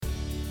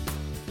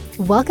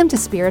Welcome to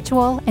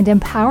Spiritual and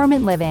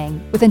Empowerment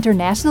Living with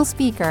international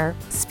speaker,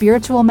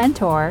 spiritual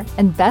mentor,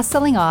 and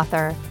best-selling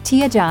author,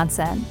 Tia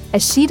Johnson,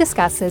 as she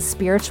discusses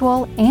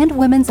spiritual and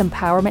women's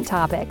empowerment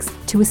topics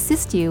to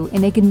assist you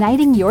in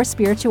igniting your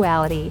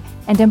spirituality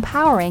and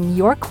empowering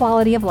your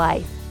quality of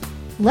life.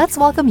 Let's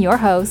welcome your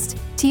host,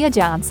 Tia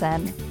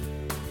Johnson.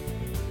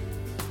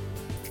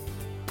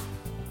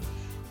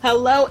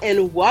 Hello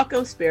and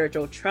welcome,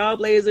 spiritual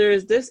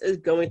trailblazers. This is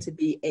going to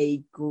be a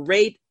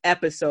great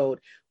episode.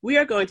 We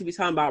are going to be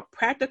talking about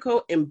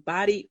practical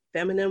embodied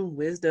feminine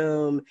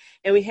wisdom.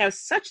 And we have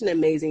such an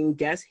amazing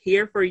guest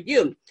here for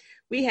you.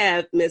 We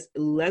have Miss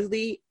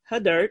Leslie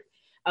Huddart,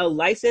 a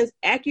licensed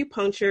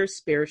acupuncture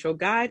spiritual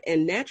guide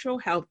and natural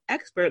health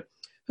expert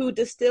who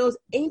distills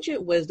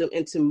ancient wisdom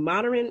into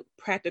modern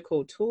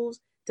practical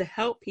tools to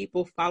help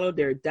people follow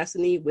their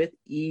destiny with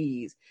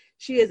ease.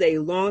 She is a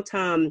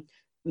longtime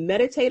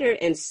meditator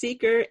and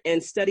seeker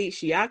and studied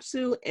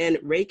shiatsu and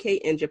reiki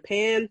in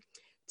Japan,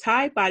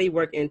 Thai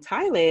bodywork in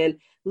Thailand,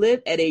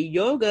 lived at a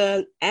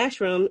yoga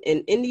ashram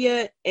in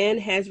India, and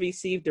has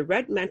received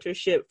direct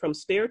mentorship from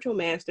spiritual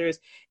masters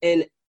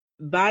in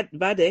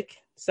Vedic,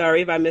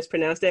 sorry if I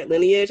mispronounced that,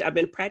 lineage. I've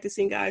been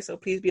practicing, guys, so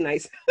please be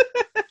nice.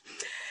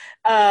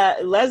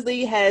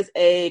 Leslie has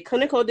a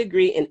clinical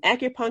degree in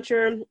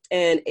acupuncture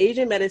and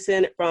Asian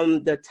medicine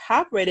from the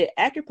top-rated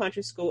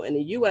acupuncture school in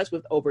the U.S.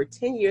 with over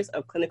 10 years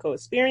of clinical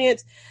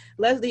experience.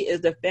 Leslie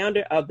is the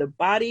founder of the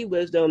Body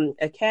Wisdom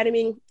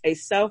Academy, a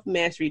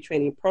self-mastery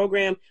training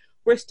program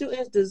where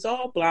students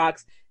dissolve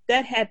blocks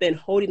that have been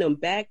holding them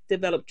back,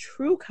 develop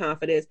true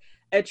confidence,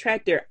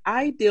 attract their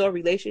ideal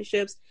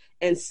relationships,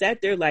 and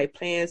set their life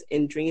plans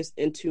and dreams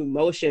into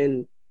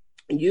motion.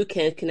 You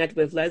can connect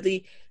with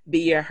Leslie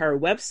via her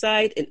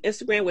website and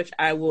Instagram, which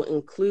I will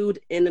include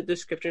in the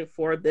description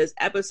for this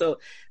episode.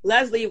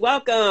 Leslie,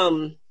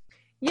 welcome.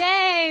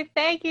 Yay.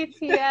 Thank you,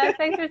 Tia.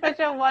 Thanks for such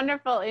a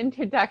wonderful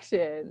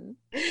introduction.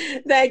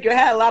 Thank you. I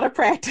had a lot of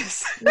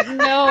practice.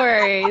 No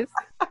worries.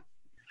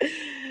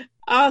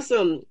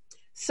 Awesome.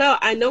 So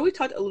I know we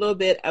talked a little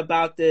bit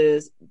about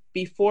this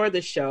before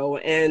the show,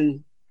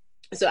 and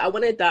so I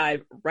want to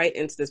dive right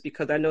into this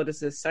because I know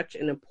this is such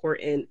an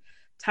important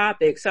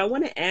topic. So I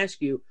want to ask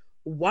you,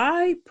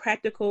 why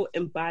practical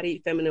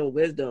embodied feminine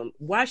wisdom?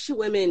 Why should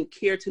women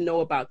care to know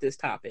about this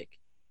topic?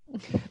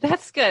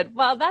 That's good.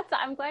 Well,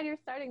 I'm glad you're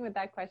starting with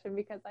that question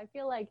because I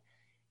feel like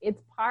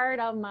it's part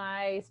of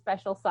my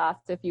special sauce,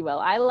 if you will.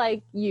 I,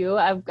 like you,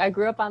 I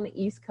grew up on the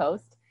East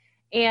Coast,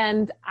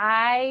 and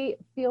I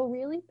feel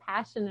really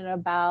passionate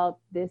about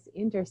this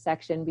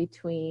intersection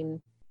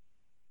between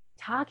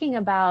talking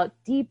about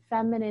deep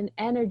feminine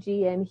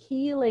energy and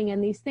healing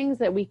and these things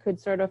that we could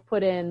sort of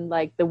put in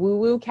like the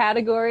woo-woo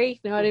category,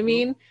 you know what I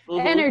mean?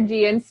 Mm-hmm.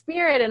 Energy and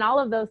spirit and all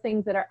of those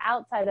things that are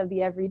outside of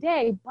the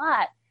everyday.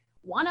 But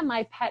one of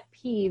my pet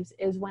peeves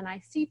is when I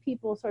see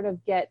people sort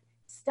of get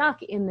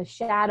stuck in the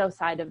shadow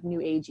side of new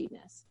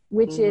aginess,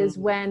 which is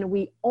when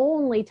we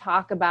only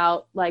talk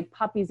about like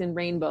puppies and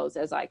rainbows,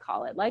 as I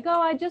call it. Like,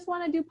 oh, I just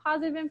want to do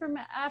positive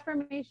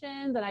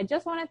affirmations and I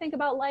just want to think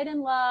about light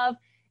and love.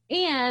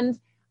 And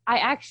I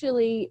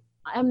actually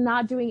am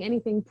not doing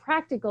anything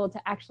practical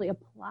to actually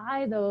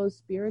apply those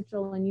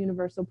spiritual and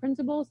universal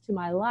principles to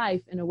my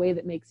life in a way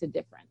that makes a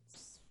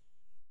difference.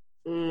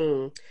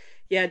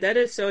 Yeah, that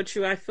is so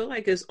true. I feel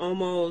like it's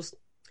almost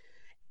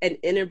an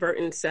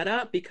inadvertent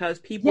setup because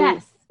people,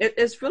 yes.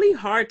 It's really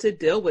hard to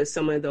deal with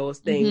some of those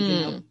things, you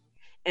know,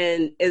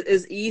 and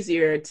it's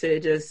easier to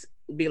just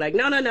be like,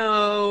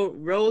 no,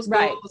 rose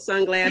gold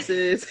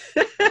sunglasses.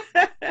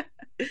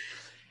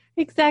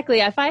 Exactly.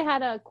 If I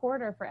had a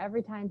quarter for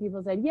every time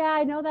people said, yeah,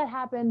 I know that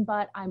happened,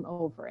 but I'm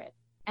over it.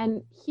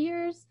 And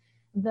here's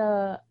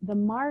the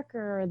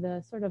marker,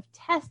 the sort of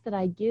test that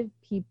I give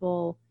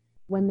people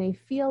when they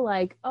feel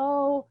like,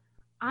 oh,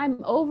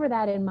 I'm over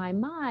that in my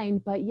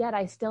mind, but yet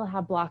I still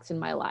have blocks in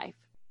my life.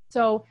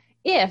 So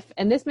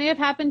and this may have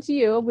happened to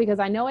you because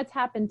I know it's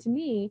happened to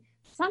me,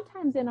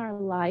 sometimes in our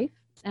life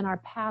and our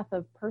path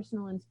of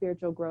personal and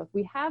spiritual growth,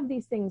 we have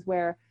these things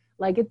where,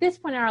 like at this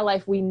point in our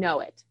life, we know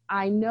it.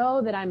 I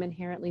know that I'm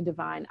inherently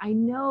divine. I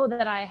know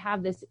that I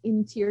have this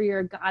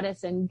interior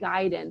goddess and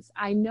guidance.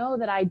 I know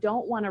that I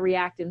don't want to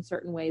react in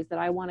certain ways, that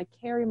I want to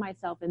carry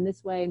myself in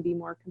this way and be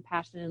more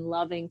compassionate and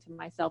loving to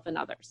myself and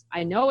others.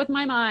 I know with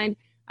my mind,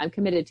 I'm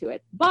committed to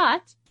it.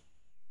 But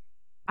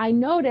I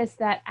notice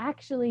that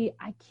actually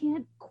I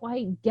can't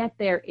quite get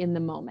there in the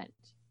moment.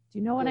 Do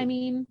you know what I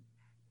mean?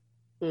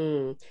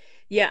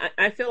 Yeah,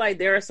 I feel like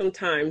there are some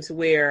times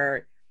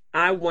where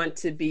I want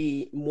to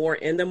be more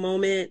in the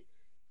moment,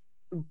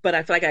 but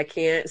I feel like I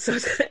can't. So,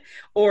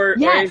 or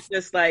it's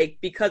just like,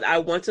 because I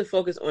want to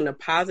focus on the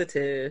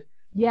positive.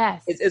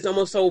 Yes. It's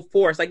almost so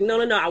forced. Like,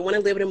 no, I want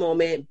to live in the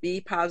moment,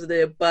 be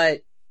positive,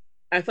 but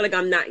I feel like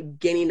I'm not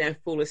getting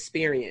that full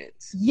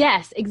experience.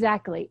 Yes,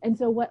 exactly. And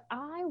so what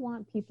I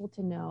want people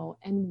to know,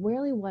 and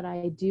really what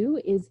I do,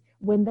 is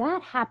when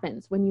that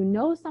happens, when you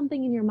know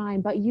something in your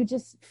mind, but you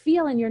just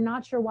feel and you're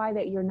not sure why,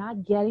 that you're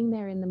not getting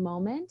there in the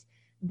moment,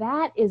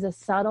 that is a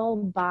subtle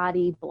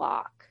body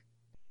block.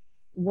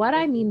 What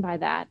I mean by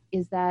that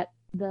is that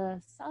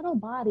the subtle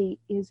body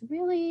is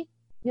really,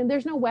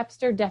 there's no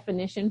Webster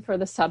definition for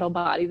the subtle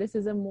body. This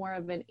is a more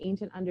of an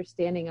ancient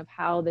understanding of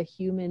how the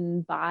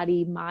human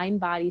body, mind,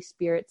 body,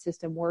 spirit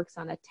system works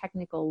on a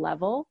technical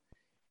level.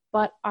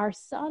 But our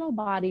subtle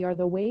body, or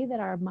the way that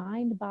our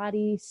mind,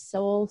 body,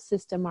 soul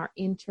system are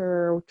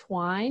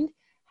intertwined,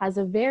 has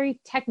a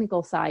very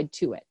technical side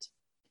to it.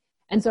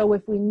 And so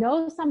if we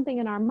know something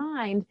in our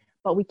mind,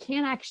 but we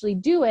can't actually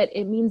do it,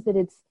 it means that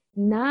it's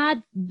not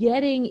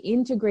getting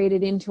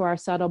integrated into our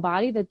subtle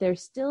body, that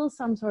there's still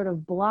some sort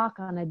of block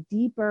on a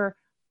deeper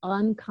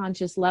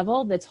unconscious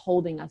level that's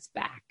holding us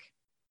back.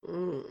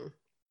 Mm.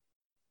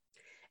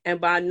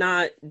 And by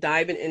not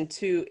diving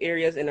into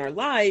areas in our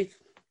life,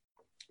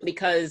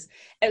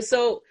 and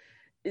so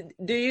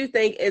do you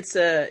think it's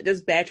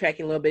just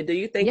backtracking a little bit, do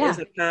you think it's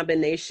a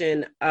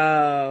combination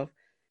of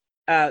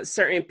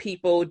certain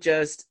people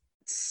just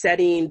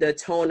setting the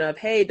tone of,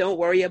 hey, don't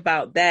worry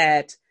about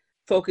that,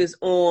 focus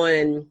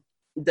on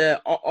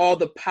all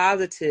the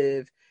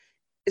positive?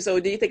 So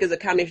do you think it's a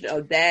combination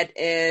of that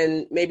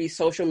and maybe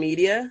social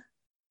media?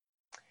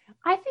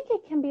 I think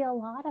it can be a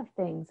lot of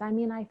things. I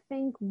mean, I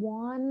think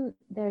one,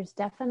 there's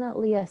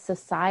definitely a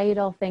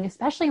societal thing,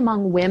 especially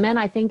among women.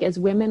 I think as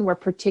women, we're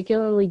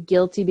particularly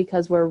guilty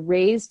because we're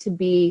raised to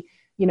be,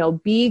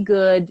 be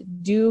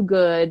good, do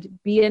good,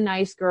 be a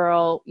nice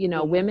girl.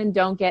 Women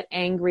don't get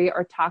angry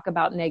or talk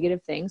about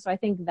negative things. So I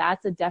think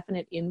that's a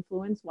definite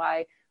influence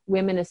why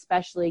women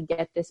especially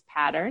get this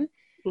pattern.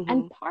 Mm-hmm.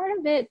 And part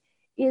of it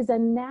is a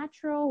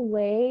natural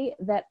way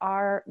that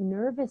our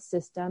nervous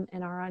system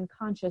and our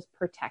unconscious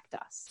protect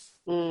us.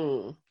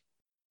 Mm.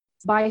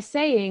 By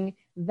saying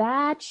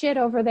that shit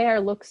over there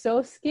looks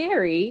so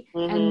scary.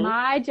 Mm-hmm. And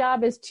my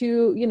job is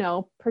to,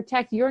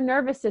 protect. Your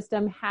nervous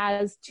system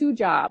has two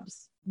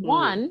jobs. Mm.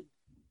 One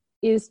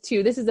is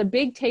this is a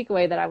big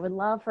takeaway that I would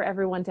love for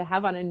everyone to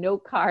have on a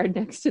note card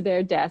next to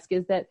their desk,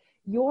 is that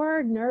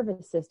your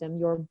nervous system,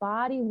 your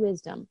body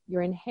wisdom,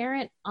 your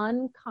inherent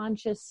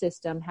unconscious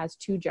system has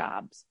two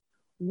jobs.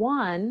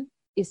 One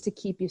is to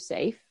keep you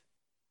safe.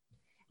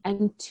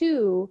 And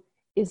two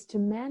is to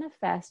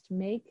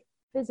make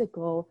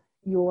physical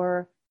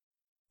your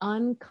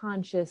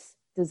unconscious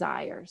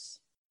desires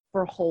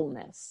for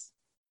wholeness.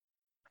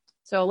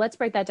 So let's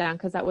break that down,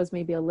 because that was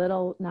maybe a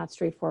little not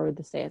straightforward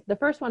to say it. The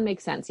first one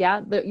makes sense.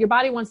 Yeah. Your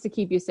body wants to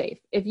keep you safe.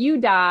 If you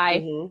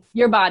die, mm-hmm.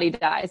 your body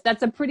dies.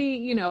 That's a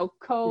pretty,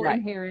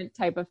 co-inherent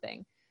type of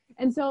thing.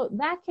 And so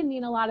that can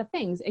mean a lot of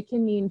things. It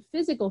can mean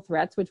physical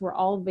threats, which we're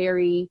all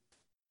very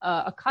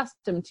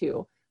accustomed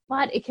to,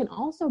 but it can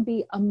also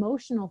be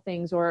emotional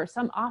things or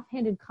some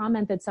offhanded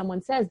comment that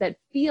someone says that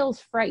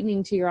feels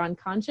frightening to your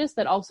unconscious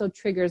that also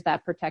triggers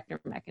that protector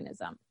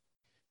mechanism.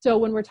 So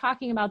when we're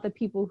talking about the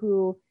people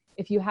who,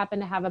 if you happen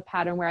to have a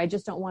pattern where I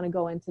just don't want to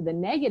go into the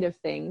negative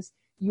things,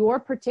 your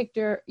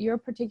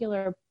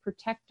particular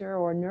protector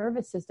or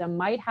nervous system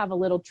might have a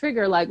little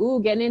trigger like,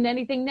 ooh, getting into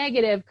anything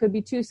negative could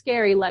be too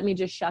scary. Let me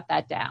just shut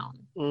that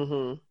down.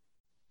 Mm-hmm.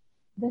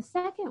 The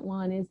second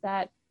one is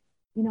that,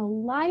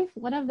 life,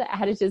 one of the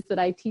adages that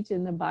I teach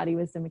in the Body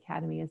Wisdom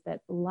Academy is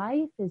that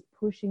life is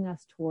pushing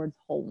us towards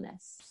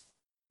wholeness.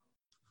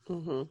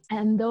 Mm-hmm.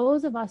 And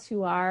those of us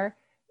who are,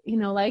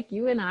 like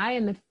you and I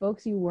and the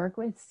folks you work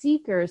with,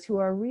 seekers who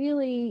are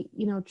really,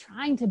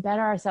 trying to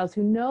better ourselves,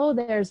 who know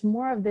there's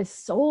more of this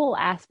soul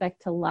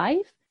aspect to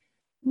life,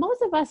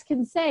 most of us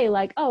can say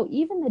like, oh,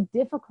 even the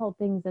difficult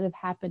things that have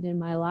happened in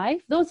my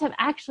life, those have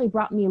actually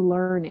brought me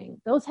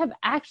learning. Those have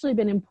actually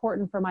been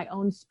important for my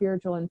own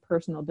spiritual and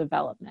personal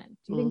development.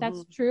 Do you think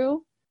that's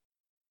true?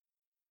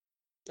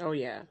 Oh,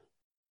 yeah.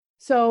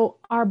 So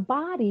our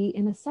body,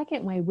 in a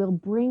second way, will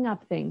bring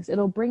up things.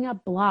 It'll bring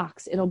up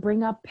blocks. It'll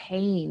bring up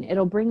pain.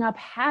 It'll bring up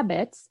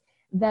habits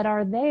that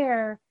are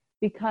there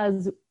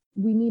because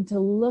we need to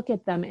look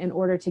at them in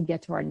order to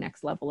get to our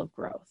next level of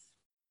growth.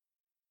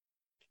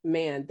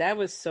 Man, that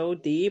was so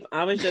deep.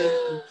 I was just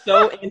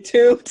so in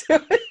tune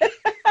to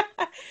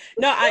it.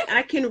 No,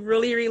 I can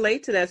really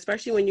relate to that,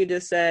 especially when you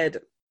just said,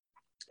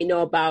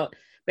 about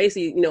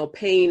basically,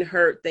 pain,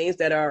 hurt, things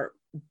that are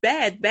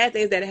bad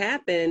things that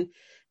happen.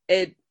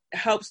 It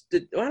helps I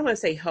don't want to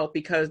say help,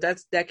 because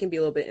that can be a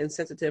little bit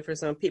insensitive for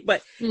some people,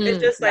 but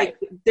it's just like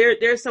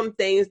there's some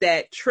things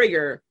that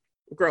trigger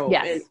growth.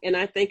 Yes. And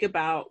I think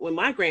about when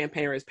my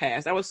grandparents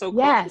passed, I was so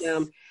close to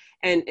them.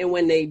 And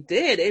when they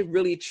did, it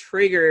really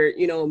triggered,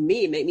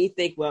 me, made me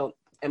think, well,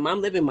 am I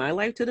living my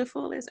life to the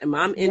fullest? Am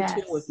I in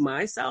tune with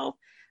myself?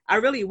 I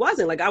really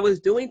wasn't. Like, I was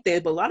doing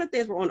things, but a lot of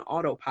things were on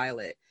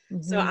autopilot.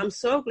 Mm-hmm. So I'm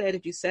so glad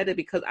that you said it,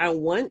 because I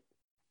want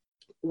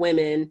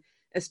women,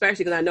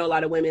 especially because I know a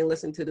lot of women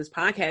listen to this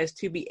podcast,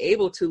 to be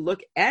able to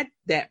look at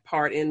that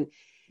part and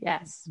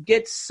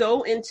get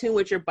so in tune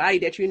with your body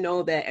that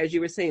that, as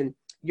you were saying,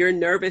 your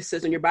nervous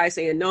system, your body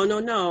saying,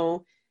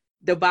 no,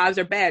 the vibes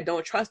are bad.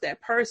 Don't trust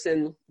that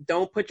person.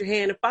 Don't put your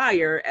hand in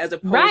fire, as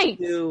opposed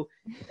to,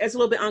 it's a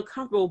little bit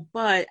uncomfortable,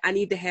 but I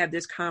need to have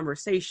this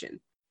conversation.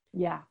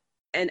 Yeah.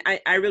 And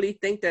I really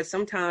think that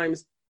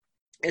sometimes,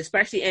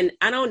 especially, and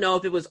I don't know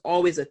if it was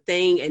always a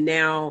thing and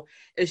now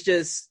it's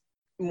just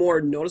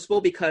more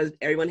noticeable because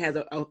everyone has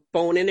a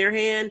phone in their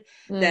hand,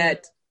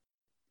 that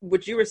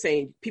what you were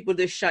saying, people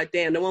just shut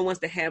down. No one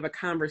wants to have a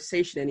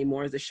conversation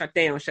anymore. It's a shut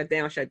down, shut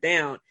down, shut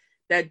down.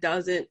 That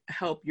doesn't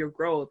help your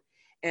growth,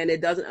 and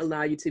it doesn't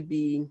allow you to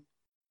be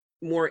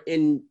more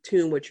in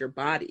tune with your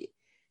body.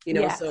 You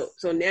know, Yes.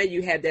 so now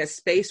you have that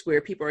space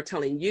where people are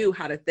telling you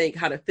how to think,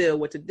 how to feel,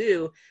 what to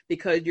do,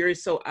 because you're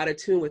so out of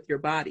tune with your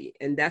body.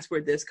 And that's where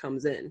this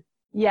comes in.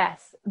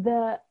 Yes.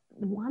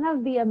 One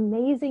of the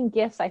amazing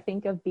gifts, I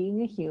think, of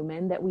being a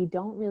human that we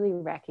don't really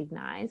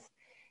recognize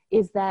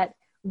is that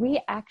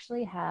we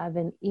actually have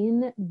an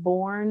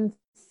inborn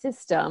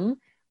system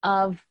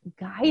of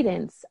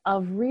guidance,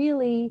 of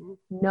really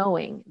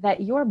knowing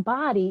that your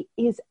body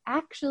is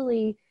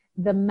actually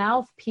the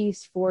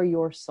mouthpiece for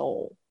your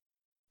soul.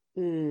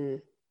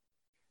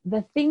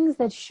 The things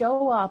that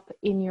show up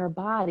in your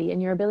body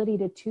and your ability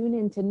to tune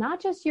into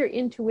not just your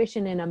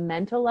intuition in a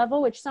mental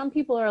level, which some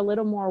people are a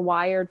little more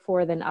wired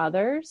for than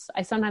others.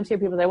 I sometimes hear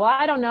people say, well,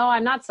 I don't know,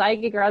 I'm not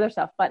psychic or other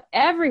stuff, but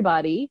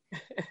everybody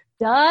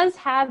does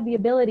have the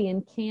ability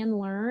and can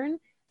learn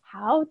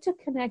how to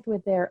connect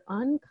with their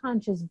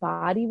unconscious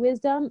body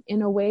wisdom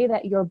in a way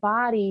that your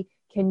body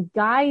can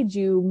guide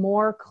you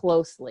more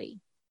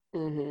closely.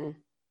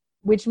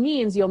 Which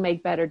means you'll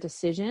make better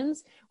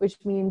decisions, which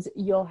means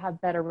you'll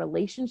have better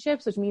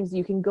relationships, which means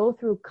you can go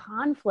through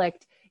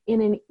conflict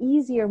in an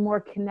easier, more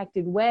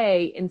connected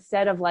way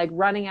instead of like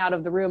running out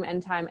of the room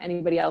anytime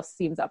anybody else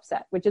seems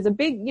upset, which is a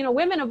big,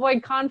 women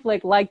avoid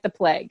conflict like the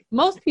plague.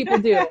 Most people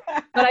do,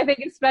 but I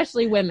think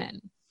especially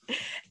women.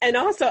 And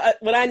also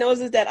what I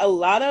noticed is that a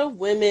lot of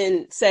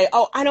women say,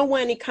 oh, I don't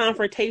want any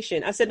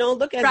confrontation. I said, don't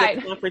look at it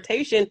as a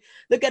confrontation.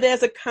 Look at it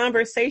as a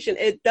conversation.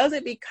 It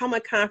doesn't become a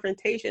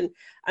confrontation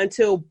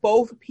until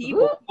both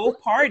people, both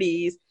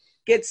parties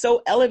get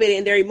so elevated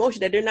in their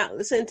emotion that they're not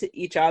listening to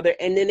each other,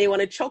 and then they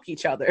want to choke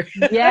each other.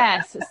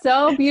 Yes.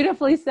 So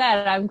beautifully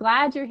said. I'm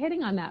glad you're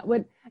hitting on that.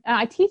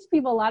 I teach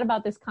people a lot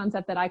about this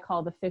concept that I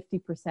call the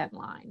 50%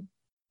 line.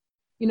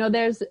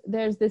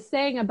 There's this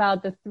saying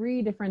about the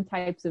 3 different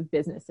types of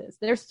businesses.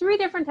 There's 3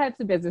 different types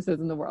of businesses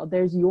in the world.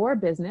 There's your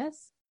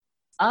business,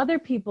 other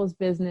people's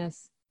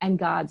business, and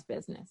God's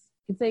business.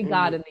 You could say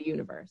God in the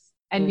universe.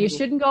 And you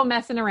shouldn't go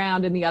messing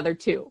around in the other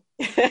 2.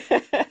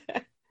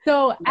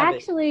 So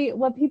actually,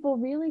 what people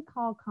really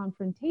call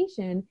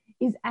confrontation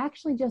is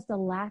actually just a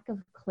lack of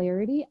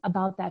clarity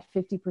about that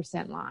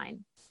 50%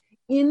 line.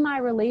 In my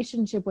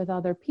relationship with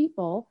other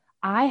people,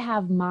 I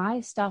have my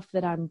stuff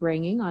that I'm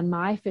bringing on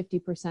my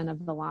 50%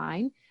 of the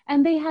line,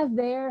 and they have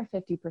their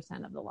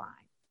 50% of the line.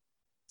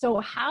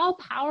 So how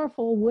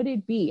powerful would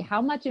it be?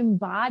 How much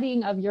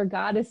embodying of your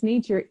goddess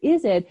nature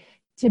is it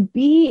to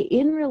be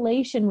in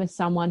relation with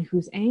someone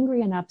who's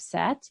angry and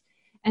upset,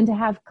 and to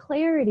have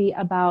clarity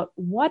about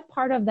what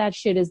part of that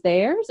shit is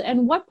theirs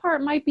and what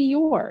part might be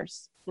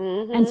yours?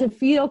 And to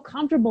feel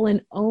comfortable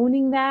in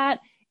owning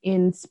that,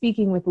 in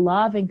speaking with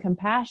love and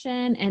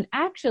compassion, and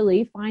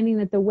actually finding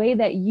that the way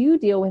that you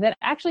deal with it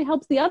actually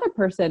helps the other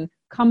person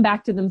come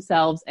back to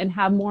themselves and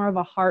have more of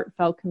a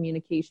heartfelt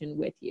communication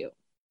with you.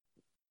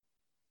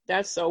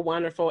 That's so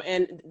wonderful.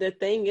 And the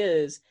thing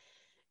is,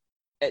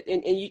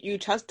 and you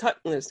touched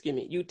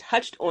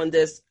on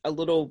this a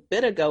little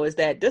bit ago, is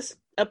that this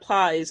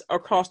applies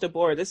across the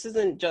board. This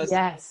isn't just,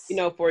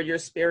 for your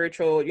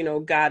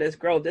spiritual, goddess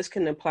growth. This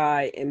can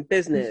apply in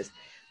business,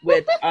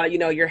 with,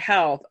 your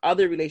health,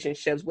 other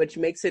relationships, which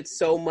makes it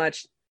so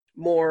much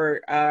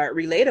more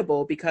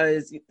relatable,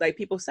 because like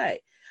people say,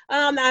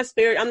 I'm not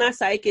spirit, I'm not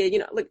psychic,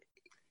 look,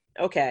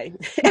 okay.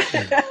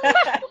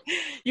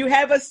 You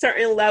have a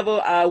certain level,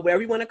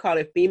 whatever you want to call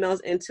it,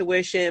 female's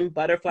intuition,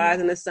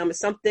 butterflies in the stomach,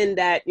 something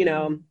that,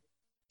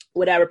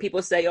 whatever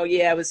people say, oh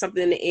yeah, it was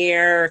something in the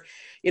air,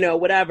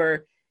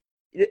 whatever,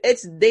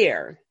 it's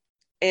there.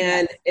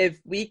 And if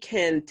we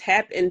can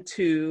tap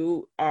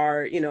into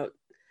our,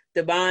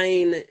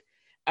 divine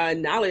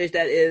knowledge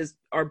that is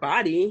our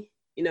body,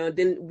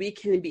 then we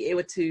can be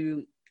able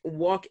to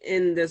walk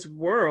in this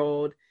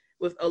world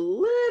with a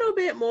little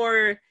bit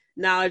more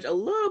knowledge, a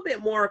little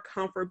bit more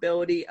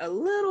comfortability, a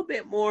little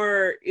bit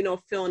more,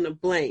 fill in the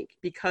blank,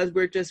 because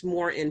we're just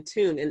more in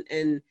tune,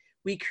 and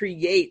we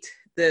create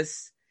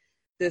this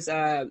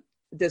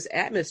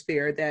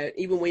atmosphere that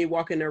even when you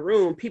walk in a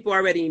room, people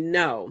already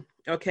know,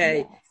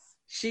 okay,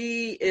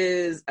 she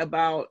is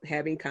about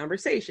having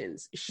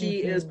conversations.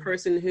 She is a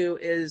person who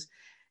is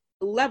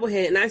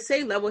level-headed. And I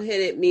say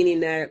level-headed,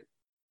 meaning that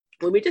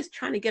when we're just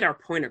trying to get our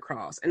point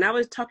across. And I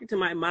was talking to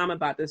my mom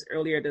about this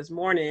earlier this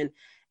morning.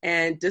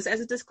 And just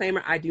as a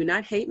disclaimer, I do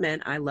not hate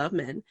men. I love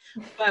men.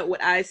 But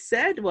what I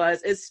said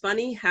was, it's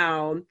funny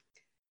how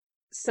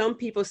some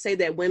people say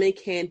that women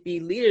can't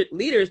be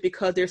leaders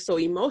because they're so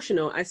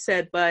emotional. I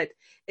said, but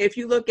if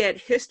you look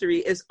at history,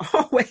 it's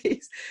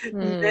always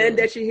men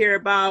that you hear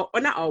about,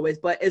 or not always,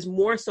 but it's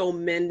more so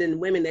men than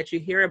women that you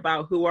hear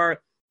about who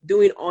are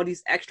doing all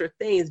these extra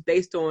things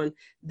based on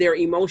their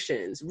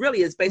emotions.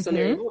 Really, it's based on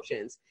their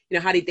emotions.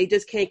 How they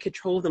just can't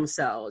control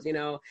themselves,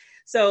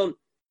 So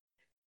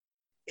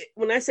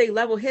when I say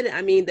level headed,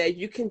 I mean that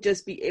you can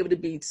just be able to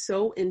be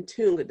so in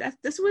tune.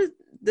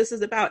 This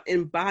is about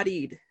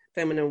embodied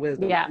feminine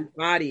wisdom. Yeah.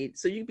 Embodied.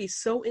 So you be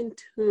so in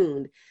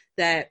tune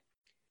that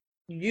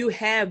you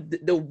have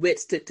the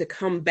wits to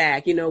come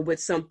back, with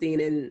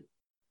something and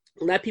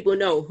let people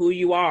know who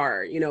you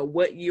are,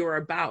 what you're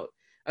about.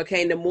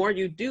 Okay. And the more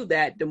you do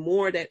that, the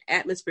more that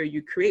atmosphere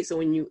you create. So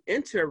when you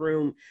enter a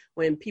room,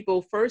 when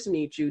people first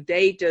meet you,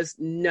 they just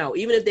know,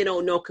 even if they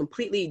don't know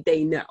completely,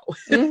 they know.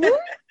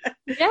 Mm-hmm.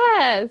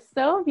 Yes.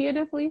 So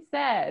beautifully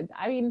said.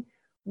 I mean,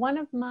 one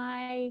of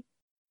my,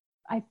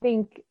 I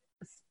think,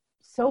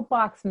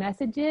 soapbox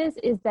messages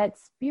is that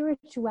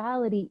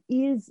spirituality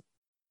is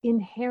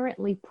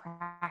inherently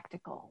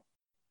practical.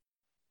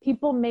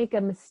 People make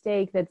a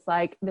mistake that's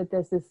like that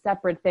there's this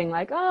separate thing,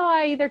 like, oh,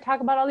 I either talk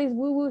about all these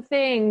woo-woo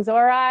things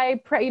or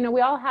I pray.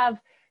 We all have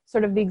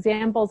sort of the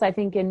examples, I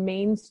think, in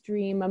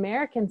mainstream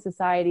American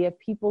society of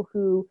people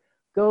who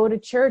go to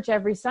church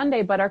every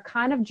Sunday but are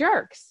kind of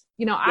jerks.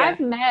 Yeah.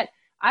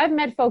 I've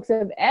met folks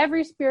of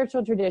every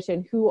spiritual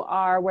tradition who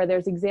are where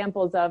there's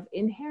examples of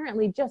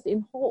inherently just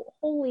in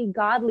holy,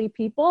 godly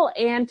people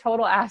and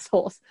total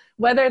assholes,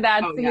 whether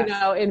that's,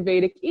 in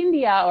Vedic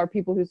India or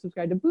people who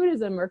subscribe to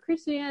Buddhism or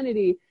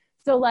Christianity.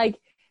 So like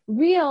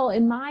real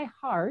in my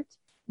heart,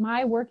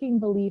 my working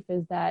belief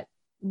is that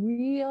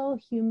real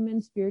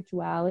human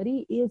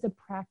spirituality is a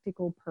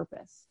practical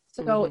purpose.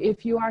 So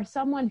if you are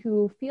someone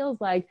who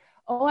feels like,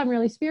 oh, I'm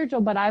really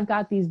spiritual, but I've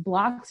got these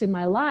blocks in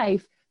my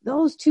life,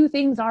 those two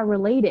things are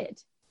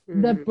related.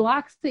 The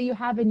blocks that you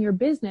have in your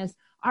business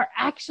are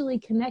actually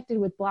connected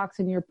with blocks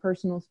in your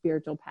personal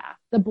spiritual path.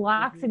 The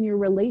blocks in your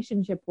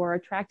relationship or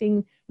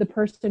attracting the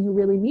person who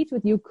really meets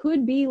with you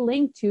could be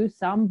linked to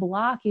some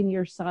block in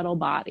your subtle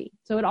body.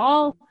 So it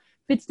all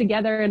fits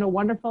together in a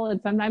wonderful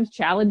and sometimes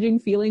challenging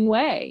feeling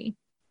way.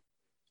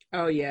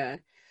 Oh, yeah.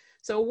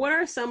 So what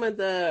are some of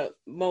the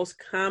most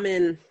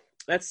common,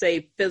 let's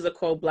say,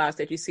 physical blocks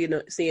that you see in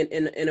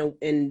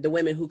the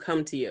women who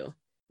come to you?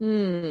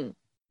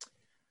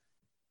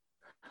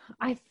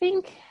 I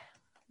think,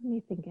 let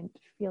me think and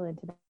feel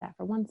into that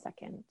for 1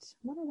 second.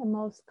 One of the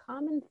most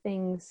common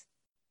things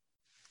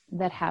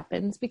that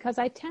happens, because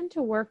I tend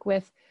to work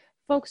with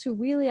folks who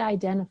really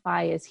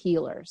identify as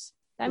healers.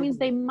 That means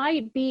they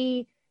might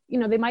be,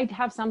 they might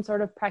have some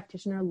sort of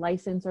practitioner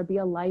license or be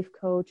a life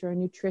coach or a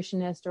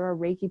nutritionist or a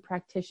Reiki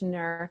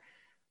practitioner,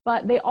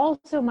 but they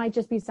also might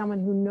just be someone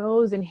who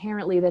knows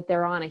inherently that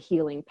they're on a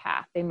healing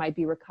path. They might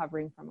be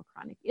recovering from a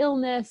chronic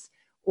illness,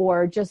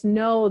 or just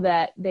know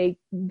that they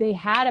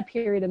had a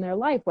period in their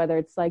life, whether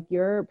it's like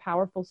your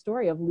powerful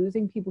story of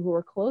losing people who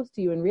are close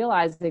to you and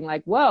realizing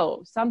like,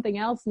 whoa, something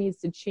else needs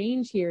to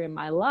change here in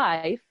my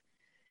life.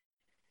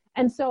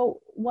 And so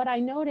what I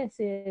notice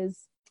is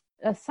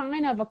a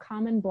sign of a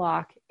common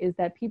block is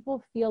that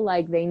people feel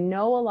like they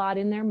know a lot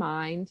in their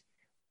mind,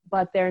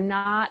 but they're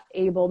not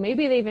able,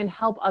 maybe they even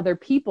help other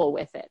people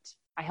with it.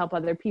 I help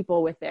other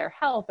people with their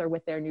health or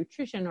with their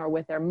nutrition or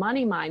with their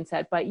money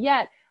mindset, but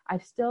yet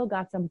I've still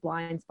got some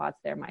blind spots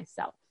there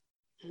myself.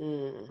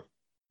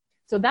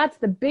 So that's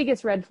the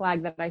biggest red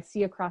flag that I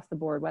see across the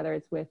board, whether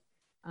it's with,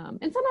 and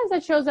sometimes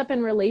that shows up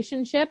in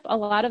relationship. A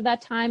lot of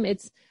that time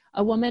it's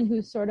a woman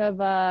who's sort of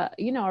a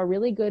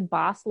really good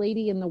boss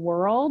lady in the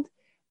world,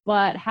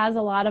 but has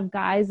a lot of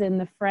guys in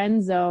the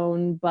friend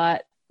zone,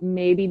 but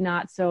maybe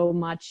not so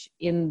much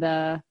in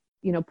the,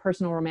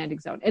 personal romantic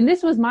zone. And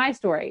this was my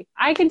story.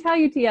 I can tell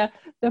you, Tia,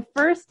 the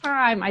first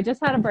time I just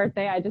had a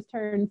birthday, I just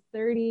turned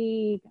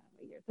 38.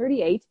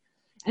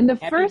 And the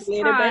first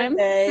time,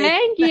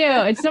 thank you.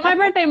 It's still my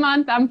birthday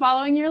month. I'm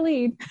following your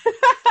lead.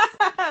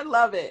 I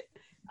love it.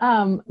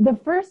 The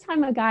first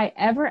time a guy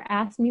ever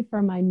asked me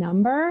for my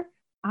number,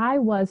 I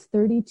was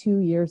 32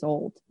 years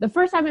old. The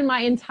first time in my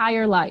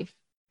entire life,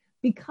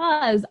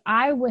 because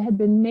I had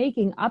been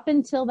making, up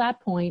until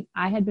that point,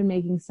 I had been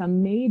making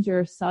some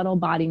major subtle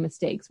body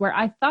mistakes where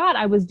I thought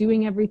I was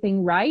doing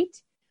everything right,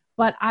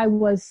 but I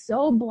was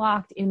so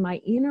blocked in my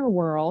inner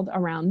world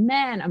around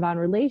men, about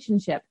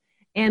relationship.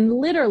 And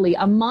literally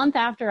a month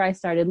after I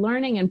started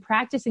learning and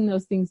practicing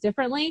those things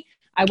differently,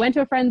 I went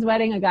to a friend's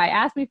wedding, a guy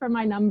asked me for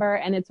my number,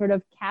 and it sort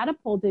of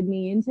catapulted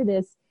me into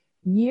this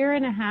 1.5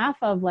 years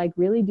of like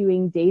really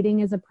doing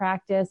dating as a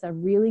practice,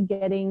 of really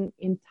getting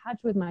in touch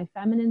with my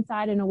feminine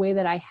side in a way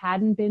that I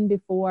hadn't been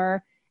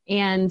before.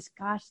 And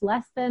gosh,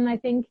 less than, I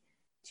think,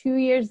 2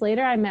 years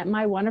later, I met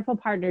my wonderful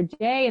partner,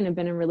 Jay, and have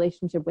been in a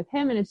relationship with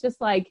him. And it's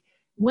just like,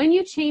 when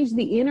you change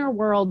the inner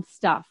world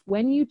stuff,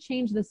 when you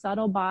change the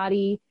subtle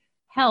body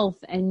health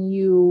and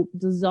you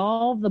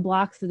dissolve the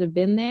blocks that have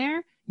been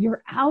there,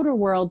 your outer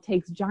world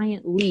takes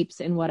giant leaps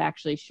in what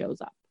actually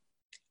shows up.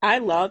 I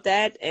love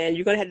that. And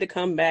you're going to have to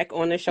come back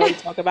on the show and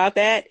talk about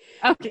that.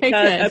 Okay,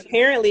 because good.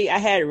 Apparently I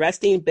had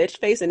resting bitch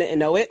face and didn't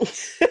know it.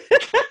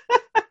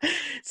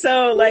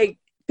 So like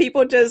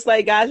people just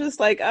like, guys just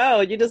like, oh,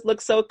 you just look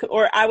so,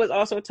 or I was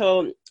also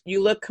told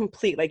you look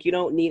complete. Like you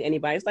don't need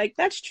anybody. It's like,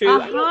 that's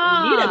true. I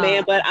don't need a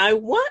man, but I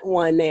want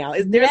one now.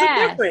 There's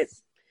a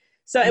difference.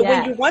 So and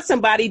when you want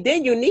somebody,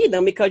 then you need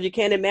them because you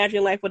can't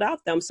imagine life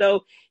without them.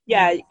 So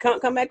yeah,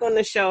 come back on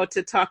the show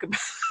to talk about.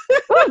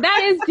 Ooh,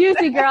 that is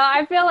juicy, girl.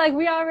 I feel like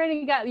we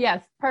already got,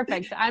 yes,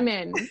 perfect. I'm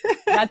in.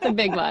 That's a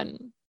big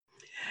one.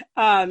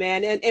 Oh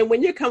man. And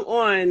when you come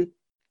on,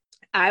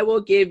 I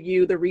will give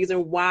you the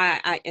reason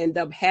why I end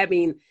up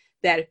having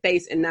that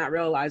face and not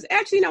realize.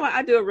 Actually, you know what?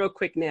 I do it real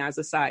quick now as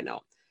a side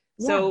note.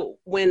 Yeah. So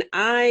when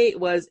I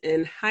was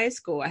in high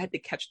school, I had to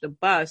catch the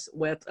bus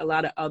with a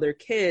lot of other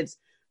kids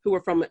who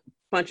were from a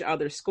bunch of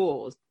other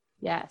schools.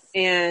 Yes.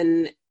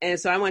 And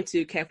so I went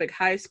to Catholic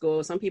high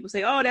school. Some people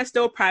say, oh, that's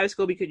still private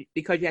school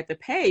because you have to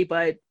pay,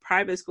 but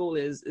private school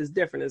is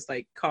different. It's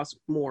like costs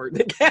more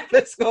than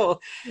Catholic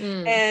school.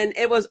 And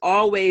it was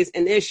always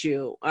an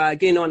issue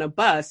getting on a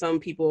bus. Some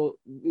people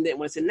didn't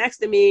want to sit next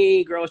to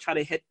me. Girls try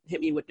to hit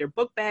me with their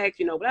book bags,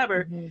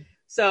 whatever.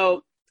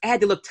 So I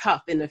had to look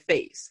tough in the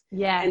face.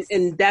 Yes.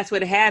 And that's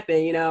what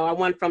happened. I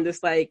went from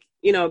this like,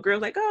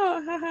 girls like,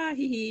 oh, ha ha,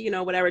 hee hee,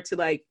 whatever, to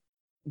like,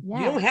 yes.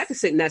 You don't have to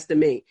sit next to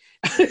me.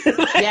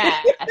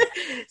 Yeah.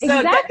 So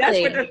exactly. That's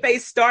where the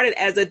face started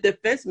as a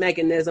defense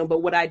mechanism.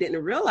 But what I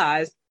didn't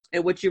realize,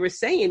 and what you were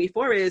saying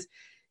before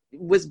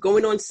was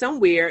going on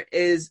somewhere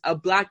is a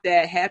block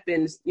that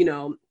happens,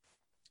 in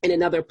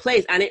another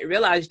place. I didn't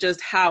realize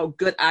just how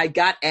good I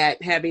got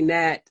at having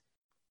that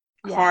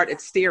hard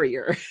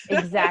exterior.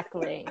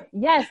 Exactly.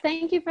 Yes.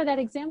 Thank you for that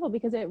example,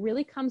 because it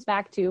really comes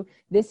back to,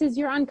 this is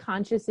your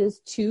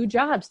unconscious's two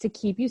jobs: to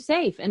keep you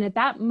safe. And at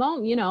that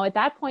moment, at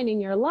that point in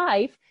your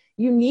life,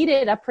 you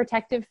needed a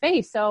protective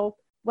face. So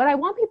what I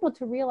want people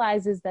to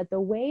realize is that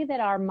the way that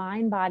our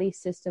mind-body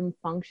system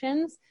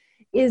functions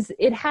is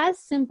it has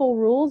simple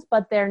rules,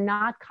 but they're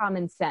not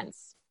common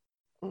sense.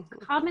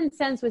 Common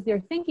sense with your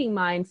thinking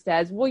mind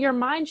says, well, your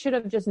mind should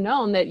have just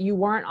known that you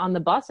weren't on the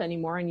bus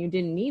anymore and you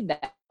didn't need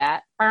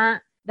that.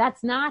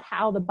 That's not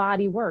how the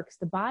body works.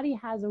 The body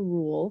has a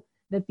rule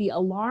that the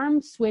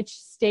alarm switch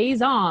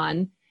stays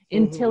on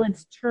until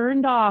it's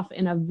turned off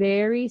in a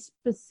very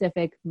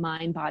specific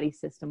mind-body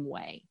system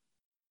way.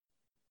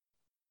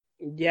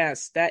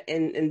 Yes,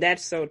 and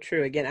that's so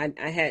true. Again,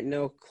 I had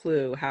no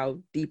clue how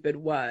deep it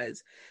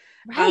was.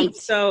 Right.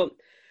 So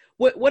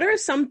what are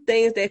some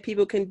things that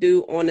people can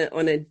do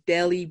on a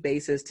daily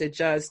basis to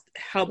just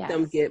help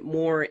them get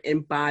more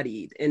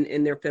embodied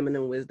in their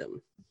feminine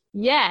wisdom?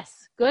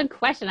 Yes. Good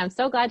question. I'm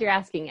so glad you're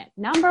asking it.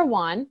 Number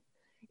one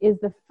is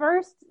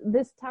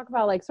talk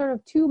about like sort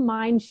of two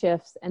mind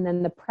shifts and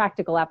then the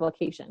practical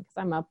application,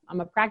 because I'm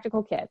a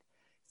practical kid.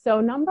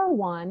 So number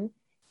one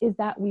is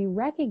that we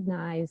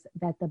recognize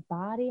that the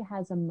body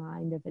has a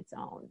mind of its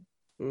own.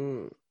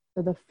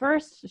 So the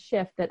first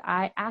shift that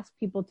I ask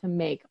people to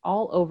make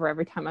all over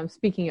every time I'm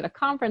speaking at a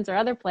conference or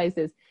other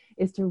places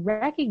is to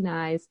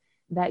recognize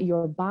that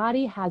your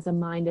body has a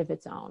mind of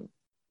its own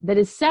that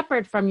is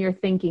separate from your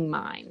thinking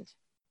mind.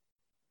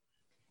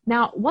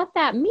 Now, what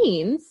that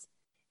means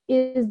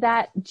is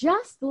that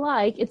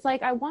it's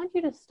like I want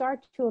you to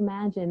start to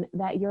imagine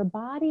that your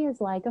body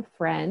is like a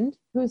friend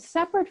who's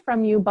separate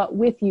from you, but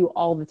with you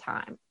all the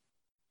time.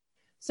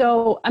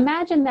 So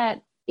imagine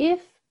that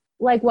if,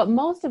 like what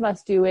most of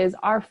us do is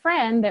our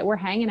friend that we're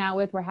hanging out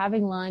with, we're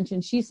having lunch,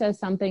 and she says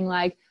something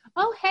like,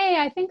 oh, hey,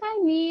 I think I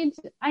need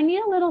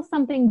a little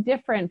something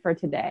different for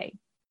today.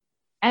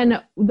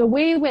 And the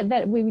way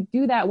that we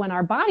do that when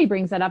our body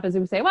brings that up is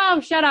we say,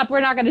 well, shut up,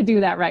 we're not going to do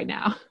that right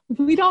now.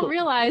 We don't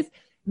realize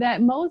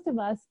that most of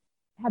us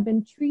have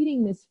been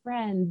treating this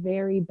friend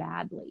very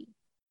badly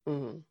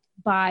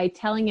by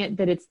telling it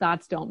that its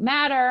thoughts don't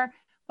matter,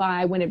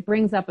 by when it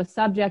brings up a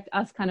subject,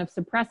 us kind of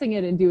suppressing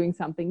it and doing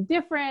something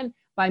different,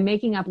 by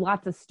making up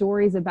lots of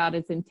stories about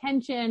its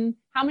intention.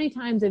 How many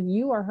times have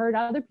you or heard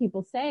other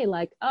people say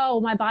like, oh,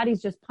 my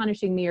body's just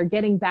punishing me or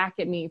getting back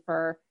at me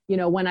for,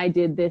 when I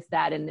did this,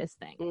 that, and this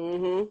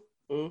thing.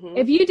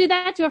 If you did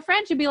that to a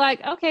friend, you'd be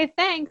like, okay,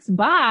 thanks,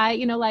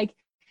 bye. Like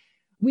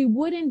we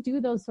wouldn't do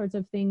those sorts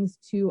of things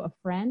to a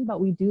friend, but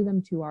we do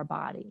them to our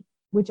body,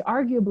 which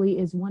arguably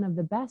is one of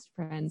the best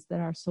friends that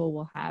our soul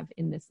will have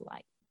in this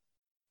life.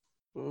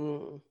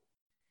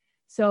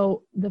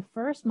 So the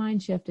first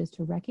mind shift is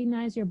to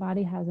recognize your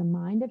body has a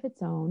mind of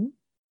its own.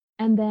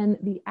 And then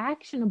the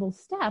actionable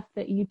step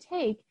that you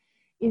take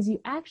is you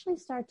actually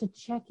start to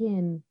check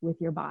in with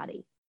your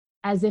body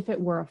as if it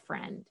were a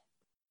friend.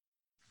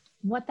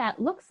 What that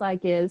looks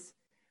like is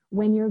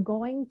when you're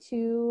going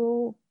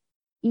to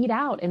eat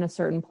out in a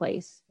certain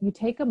place, you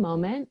take a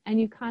moment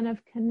and you kind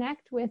of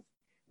connect with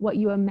what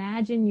you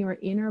imagine your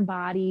inner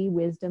body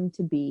wisdom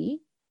to be.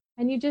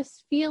 And you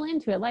just feel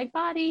into it like,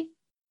 body,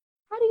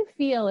 how do you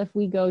feel if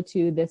we go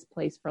to this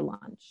place for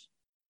lunch?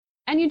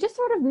 And you just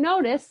sort of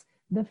notice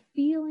the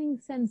feeling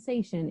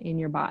sensation in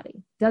your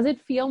body. Does it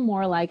feel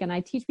more like, and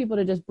I teach people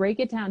to just break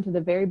it down to the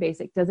very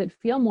basic, does it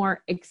feel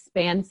more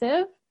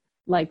expansive,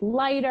 like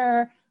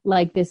lighter,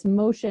 like this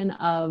motion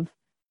of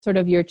sort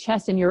of your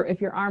chest and if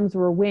your arms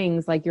were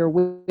wings, like your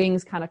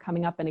wings kind of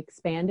coming up and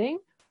expanding?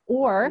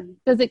 Or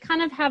does it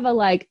kind of have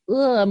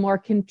a more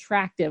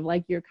contractive,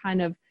 like you're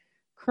kind of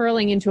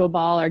curling into a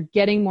ball or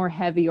getting more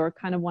heavy or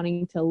kind of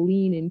wanting to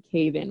lean and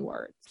cave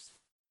inwards?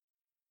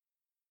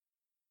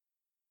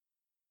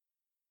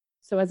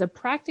 So as a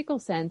practical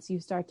sense, you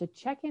start to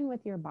check in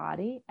with your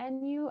body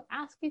and you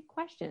ask it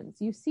questions.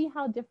 You see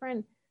how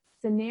different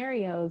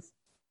scenarios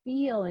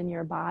feel in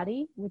your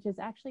body, which is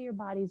actually your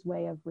body's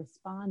way of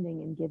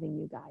responding and giving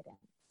you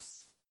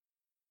guidance.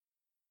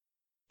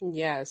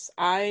 Yes,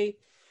 I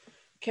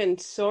can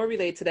so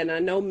relate to that. And I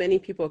know many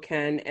people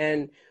can.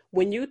 And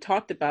when you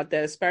talked about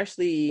that,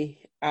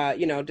 especially,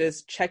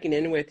 just checking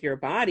in with your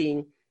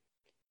body,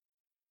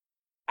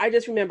 I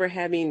just remember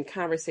having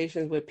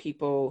conversations with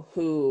people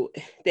who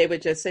they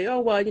would just say, oh,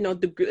 well,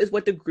 the group is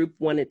what the group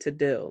wanted to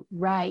do.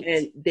 Right.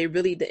 And they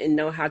really didn't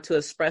know how to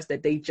express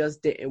that they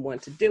just didn't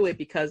want to do it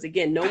because,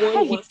 again, no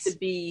one wants to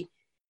be,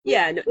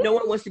 no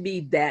one wants to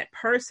be that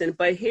person.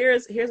 But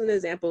here's an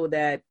example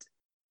that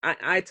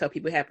I tell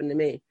people happened to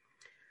me.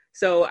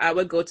 So I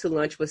would go to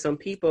lunch with some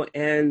people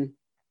and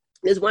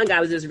this one guy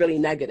was just really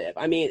negative.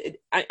 I mean,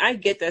 I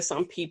get that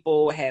some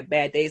people have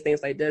bad days,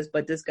 things like this,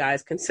 but this guy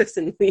is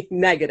consistently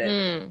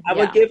negative. I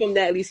would give him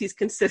that. At least he's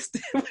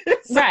consistent.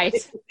 Right.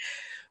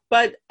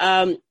 But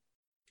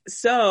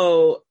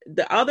so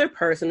the other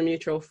person, a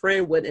mutual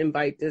friend, would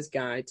invite this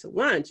guy to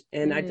lunch.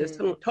 And I just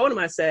told him,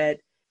 I said,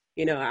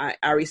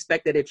 I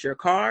respect that it's your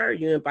car.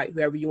 You invite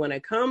whoever you want to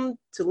come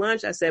to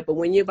lunch. I said, but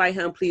when you invite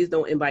him, please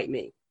don't invite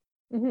me.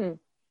 Mm-hmm.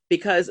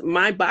 Because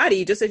my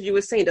body, just as you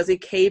were saying, does it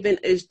cave in?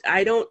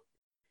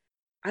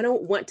 I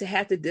don't want to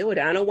have to deal with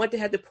it. I don't want to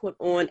have to put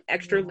on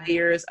extra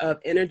layers of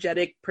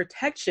energetic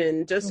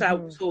protection just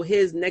so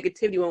his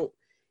negativity won't,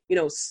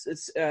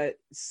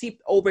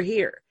 seep over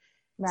here.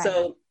 Right.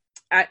 So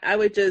I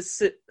would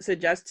just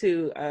suggest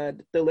to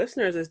the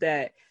listeners is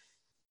that,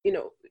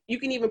 you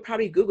can even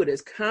probably Google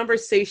this,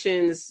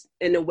 conversations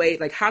in a way,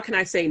 like, how can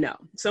I say no?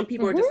 Some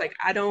people are just like,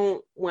 I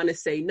don't want to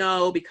say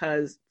no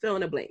because fill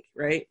in a blank,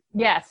 right?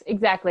 Yes,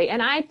 exactly.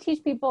 And I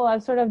teach people,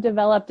 I've sort of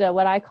developed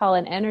what I call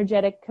an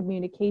energetic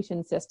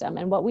communication system.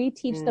 And what we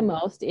teach the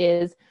most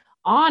is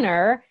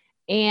honor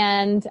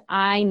and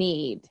I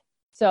need.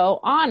 So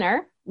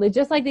honor,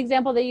 just like the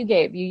example that you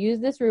gave, you use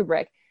this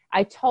rubric.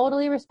 I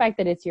totally respect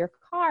that it's your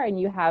car and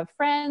you have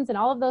friends and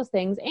all of those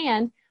things.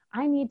 And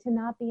I need to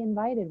not be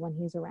invited when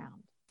he's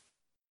around.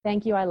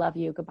 Thank you. I love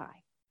you.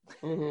 Goodbye.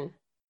 Mm-hmm.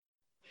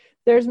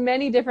 There's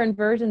many different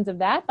versions of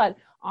that, but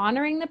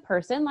honoring the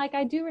person, like,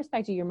 I do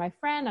respect you. You're my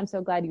friend. I'm so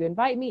glad you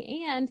invite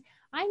me. And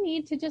I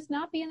need to just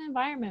not be in an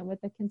environment with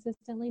a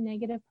consistently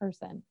negative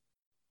person.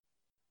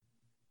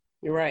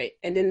 You're right.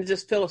 And then it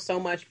just feels so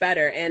much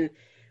better. And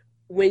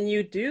when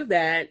you do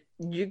that,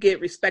 you get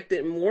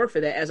respected more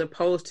for that, as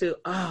opposed to,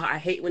 oh, I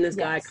hate when this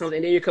guy comes,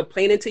 and then you're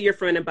complaining to your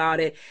friend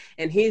about it,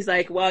 and he's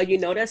like, well,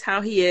 that's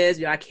how he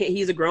is. I can't.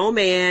 He's a grown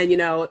man.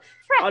 All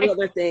the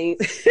other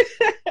things.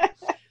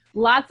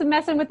 Lots of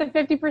messing with the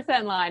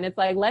 50% line. It's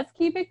like, let's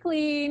keep it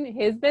clean.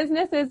 His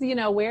business is,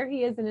 where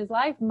he is in his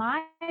life.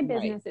 My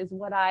business is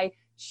what I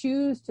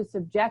choose to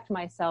subject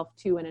myself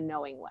to in a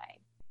knowing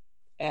way.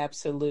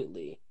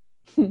 Absolutely.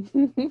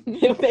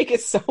 It'll make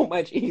it so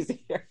much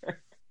easier.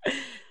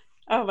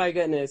 Oh my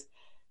goodness.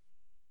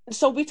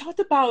 So we talked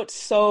about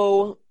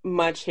so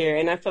much here,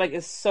 and I feel like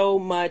it's so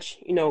much,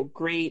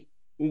 great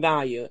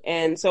value.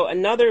 And so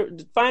another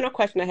final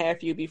question I have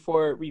for you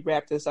before we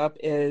wrap this up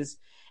is,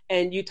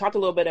 and you talked a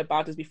little bit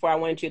about this before, I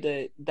wanted you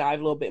to dive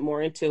a little bit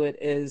more into it,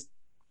 is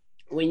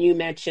when you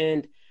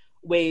mentioned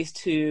ways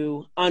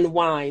to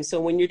unwind.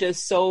 So when you're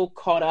just so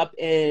caught up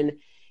in,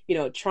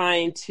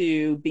 trying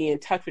to be in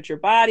touch with your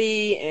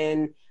body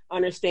and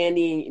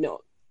understanding,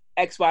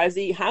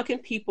 XYZ, how can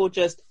people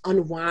just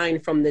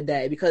unwind from the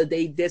day because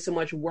they did so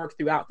much work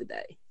throughout the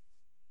day?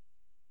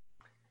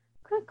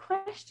 Good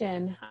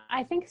question.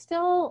 I think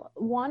still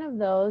one of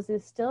those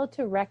is still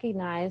to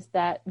recognize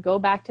that, go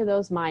back to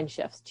those mind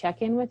shifts,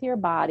 check in with your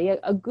body.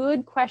 A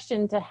good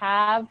question to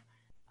have,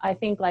 I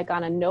think, like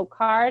on a note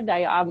card.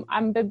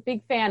 I'm a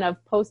big fan of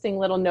posting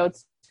little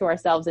notes to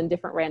ourselves in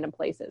different random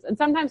places. And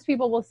sometimes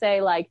people will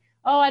say like,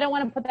 oh, I don't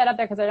want to put that up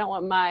there because I don't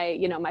want my,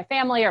 my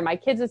family or my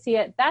kids to see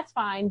it. That's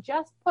fine.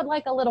 Just put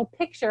like a little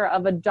picture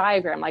of a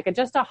diagram, like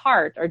just a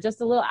heart or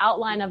just a little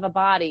outline of a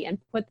body, and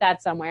put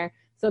that somewhere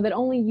so that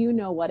only you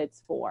know what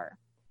it's for.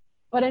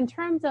 But in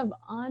terms of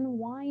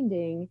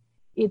unwinding,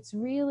 it's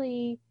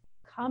really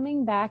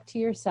coming back to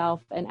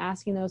yourself and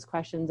asking those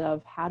questions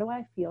of, how do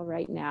I feel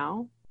right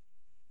now?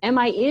 Am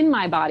I in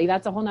my body?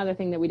 That's a whole nother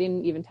thing that we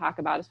didn't even talk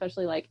about,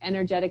 especially like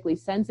energetically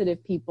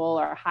sensitive people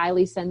or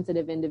highly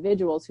sensitive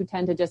individuals who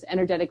tend to just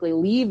energetically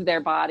leave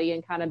their body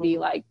and kind of be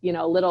like,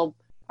 a little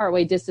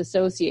partway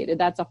disassociated.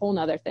 That's a whole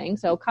nother thing.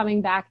 So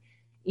coming back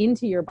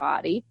into your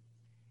body.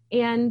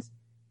 And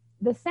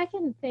the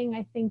second thing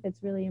I think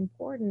that's really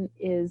important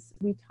is,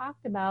 we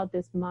talked about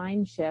this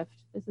mind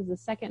shift. This is the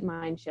second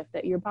mind shift,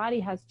 that your body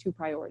has two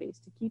priorities: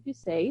 to keep you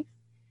safe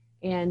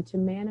and to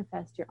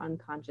manifest your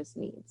unconscious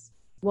needs.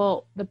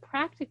 Well, the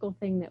practical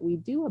thing that we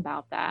do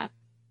about that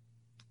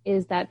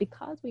is that,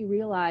 because we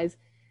realize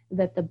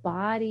that the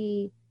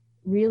body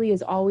really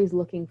is always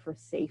looking for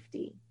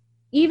safety,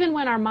 even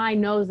when our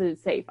mind knows that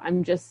it's safe.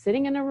 I'm just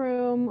sitting in a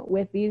room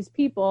with these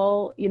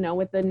people,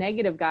 with the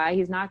negative guy.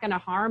 He's not going to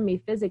harm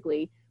me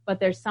physically, but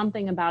there's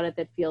something about it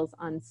that feels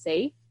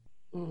unsafe.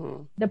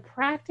 Mm-hmm. The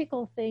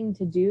practical thing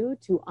to do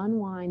to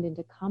unwind and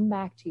to come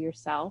back to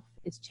yourself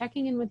is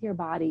checking in with your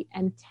body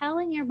and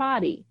telling your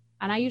body.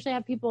 And I usually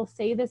have people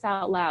say this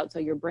out loud. So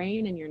your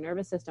brain and your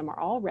nervous system are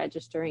all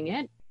registering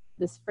it.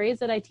 This phrase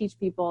that I teach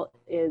people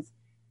is,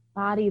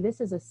 body,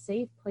 this is a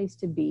safe place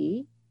to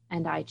be,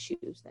 and I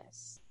choose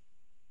this.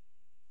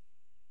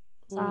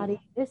 Body,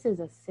 this is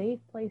a safe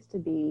place to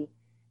be,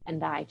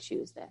 and I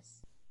choose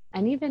this.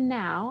 And even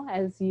now,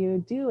 as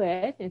you do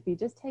it, if you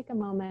just take a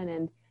moment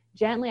and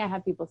gently, I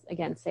have people,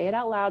 again, say it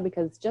out loud,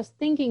 because just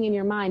thinking in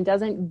your mind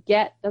doesn't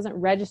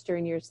register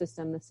in your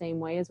system the same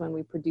way as when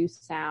we produce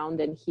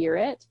sound and hear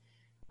it.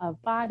 Of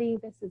body,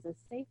 this is a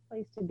safe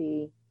place to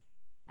be,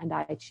 and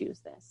I choose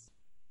this.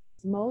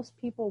 Most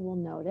people will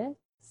notice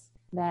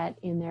that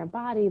in their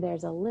body,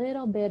 there's a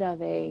little bit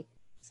of a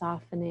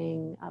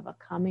softening, of a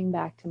coming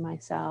back to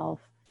myself.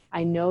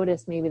 I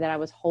noticed maybe that I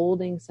was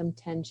holding some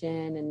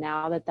tension, and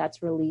now that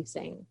that's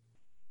releasing.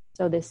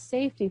 So this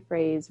safety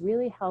phrase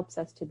really helps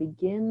us to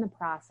begin the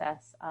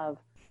process of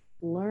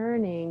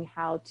learning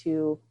how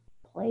to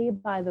play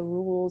by the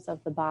rules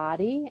of the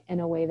body in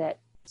a way that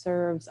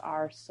serves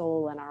our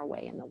soul and our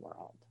way in the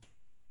world.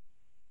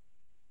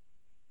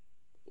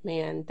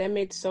 Man, that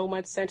made so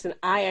much sense. And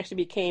I actually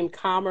became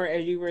calmer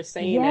as you were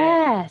saying that.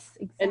 Yes,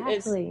 And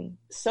exactly.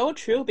 it's so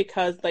true,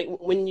 because like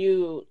when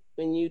you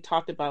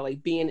talked about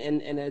like being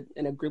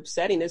in a group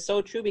setting, it's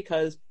so true,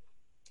 because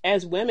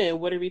as women,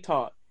 what are we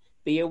taught?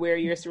 Be aware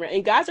of your surroundings.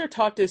 And guys are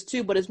taught this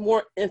too, but it's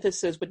more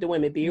emphasis with the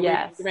women. Be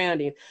aware of your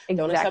surroundings. Exactly.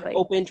 Don't accept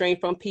open drain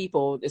from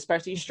people,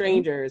 especially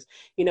strangers.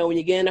 You know, when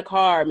you get in a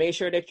car, make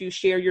sure that you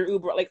share your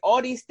Uber. Like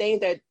all these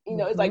things that, you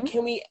know, it's like,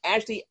 can we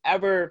actually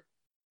ever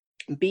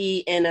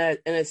be in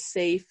a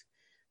safe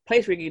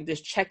place where you can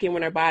just check in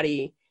with our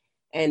body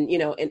and, you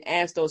know, and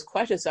ask those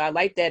questions. So I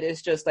like that.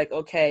 It's just like,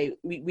 okay,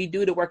 we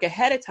do the work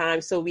ahead of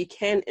time so we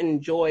can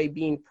enjoy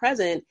being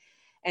present.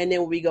 And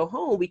then when we go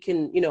home, we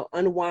can, you know,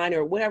 unwind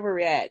or whatever we're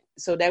at.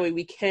 So that way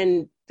we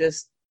can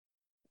just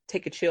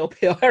take a chill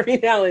pill every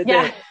now and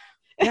then.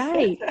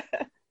 Right.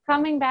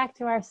 Coming back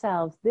to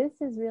ourselves. This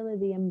is really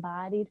the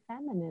embodied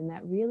feminine,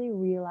 that really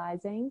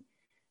realizing,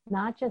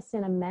 not just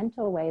in a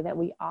mental way that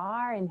we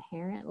are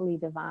inherently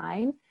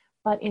divine,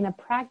 but in a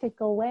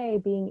practical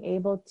way, being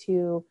able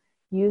to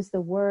use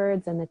the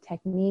words and the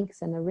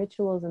techniques and the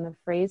rituals and the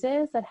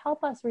phrases that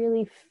help us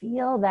really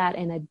feel that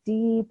in a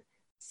deep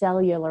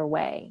cellular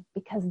way,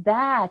 because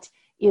that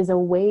is a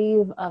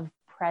wave of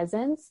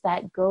presence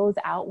that goes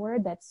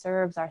outward, that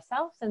serves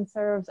ourselves and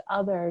serves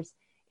others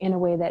in a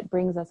way that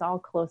brings us all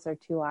closer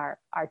to our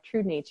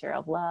true nature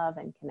of love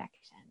and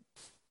connection.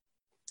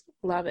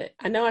 Love it.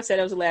 I know I said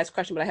it was the last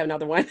question, but I have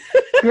another one.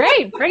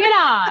 Great. Bring it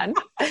on.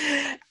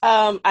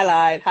 I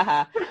lied.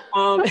 Haha.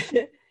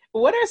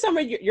 What are some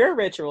of your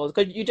rituals?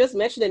 Because you just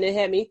mentioned it and it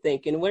had me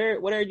thinking. What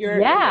are your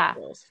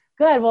rituals?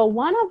 Good. Well,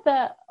 one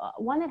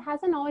that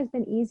hasn't always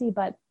been easy,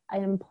 but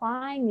I'm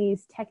applying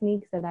these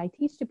techniques that I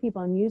teach to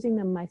people and using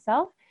them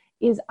myself,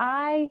 is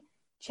I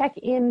check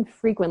in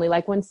frequently.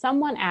 Like when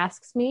someone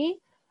asks me,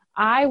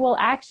 I will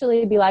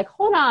actually be like,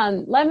 hold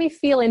on, let me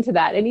feel into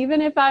that. And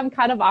even if I'm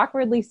kind of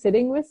awkwardly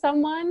sitting with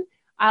someone,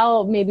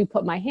 I'll maybe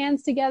put my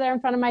hands together in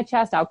front of my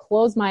chest. I'll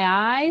close my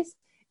eyes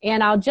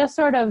and I'll just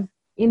sort of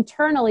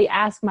internally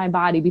ask my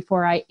body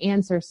before I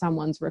answer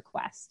someone's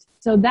request.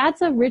 So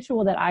that's a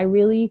ritual that I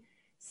really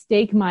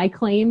stake my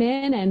claim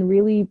in and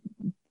really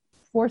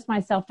force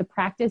myself to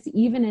practice,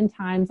 even in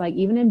times like,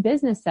 even in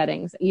business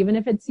settings, even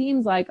if it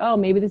seems like, oh,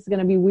 maybe this is going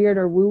to be weird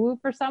or woo-woo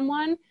for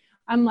someone.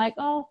 I'm like,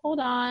 oh, hold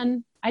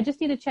on. I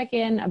just need to check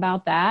in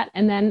about that.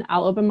 And then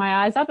I'll open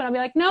my eyes up and I'll be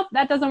like, nope,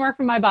 that doesn't work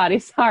for my body.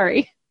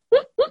 Sorry.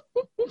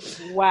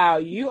 Wow.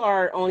 You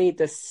are only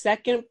the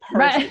second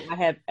person I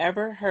have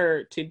ever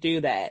heard to do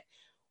that.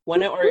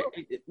 One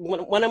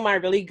of my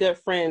really good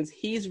friends,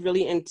 he's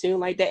really in tune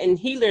like that. And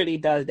he literally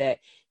does that.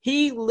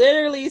 He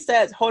literally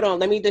says, hold on,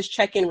 let me just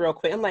check in real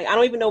quick. I'm like, I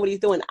don't even know what he's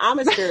doing. I'm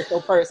a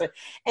spiritual person.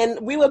 And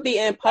we would be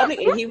in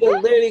public and he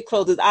would literally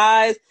close his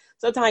eyes.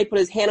 Sometimes he put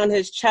his hand on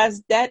his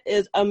chest. That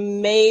is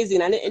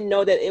amazing. I didn't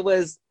know that it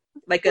was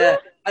like I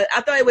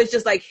thought it was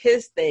just like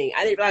his thing.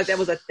 I didn't realize that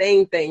was a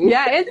thing.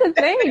 Yeah, it's a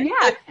thing.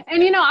 Yeah.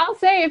 And, I'll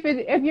say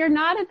if you're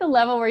not at the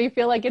level where you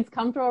feel like it's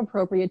comfortable or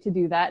appropriate to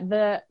do that,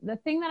 the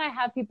thing that I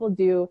have people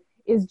do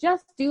is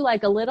just do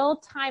like a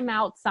little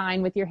timeout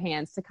sign with your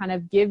hands to kind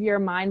of give your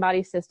mind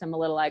body system a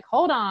little like,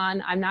 hold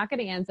on, I'm not going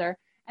to answer.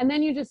 And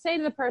then you just say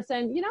to the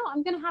person,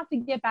 I'm going to have to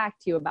get back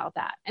to you about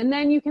that. And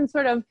then you can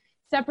sort of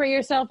separate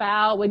yourself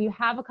out. When you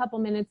have a couple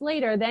minutes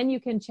later, then you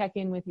can check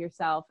in with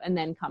yourself and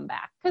then come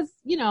back. Because,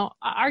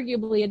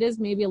 arguably it is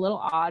maybe a little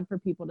odd for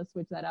people to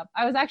switch that up.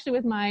 I was actually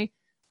with my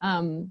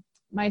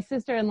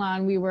sister-in-law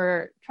and we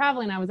were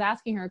traveling. I was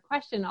asking her a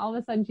question. All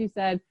of a sudden she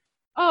said,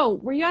 oh,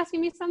 were you asking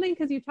me something?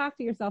 Because you talk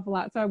to yourself a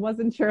lot. So I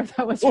wasn't sure if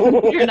that was funny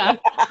or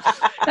not.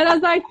 And I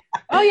was like,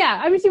 oh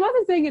yeah. I mean, she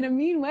wasn't saying it in a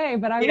mean way,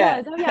 but I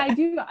realized, oh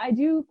yeah, I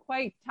do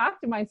quite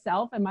talk to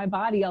myself and my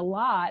body a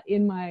lot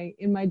in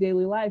my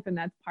daily life. And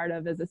that's part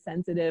of, as a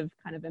sensitive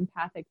kind of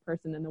empathic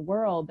person in the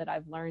world, that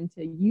I've learned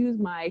to use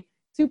my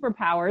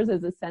superpowers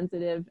as a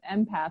sensitive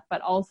empath,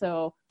 but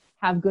also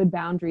have good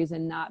boundaries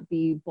and not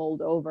be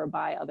bowled over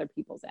by other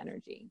people's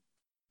energy.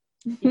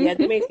 Yeah,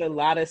 that makes a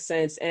lot of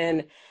sense.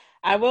 And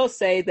I will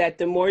say that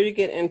the more you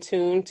get in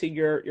tune to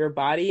your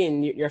body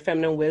and your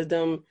feminine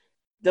wisdom,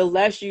 the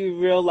less you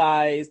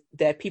realize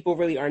that people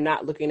really are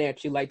not looking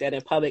at you like that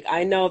in public.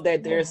 I know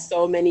that there's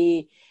so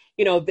many,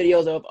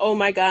 videos of, oh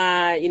my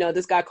God,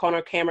 this got caught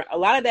on camera. A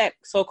lot of that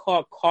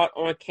so-called caught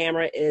on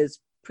camera is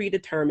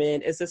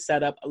predetermined. It's a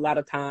setup a lot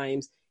of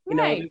times.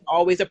 There's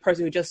always a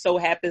person who just so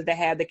happens to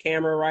have the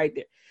camera right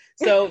there.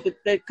 So,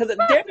 because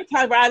there's a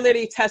time where I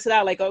literally test it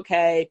out, like,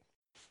 okay,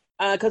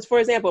 because, for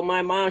example,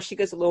 my mom, she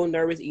gets a little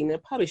nervous eating in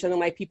public. She doesn't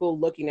like people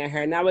looking at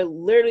her. And I would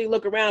literally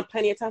look around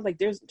plenty of times like,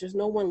 there's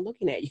no one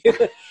looking at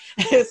you.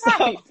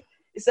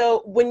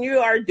 So when you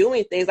are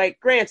doing things, like,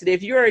 granted,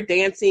 if you're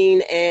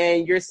dancing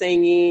and you're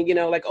singing,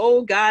 like,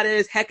 oh,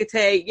 goddess,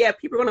 Hecate, yeah,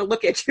 people are going to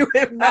look at you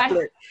in public.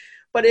 Right.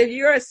 But if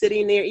you're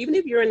sitting there, even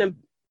if you're in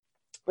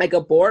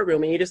a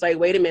boardroom and you're just like,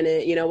 wait a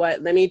minute, you know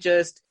what, let me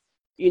just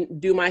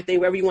do my thing,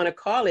 whatever you want to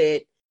call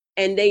it.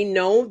 And they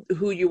know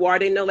who you are.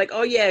 They know, like,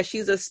 oh yeah,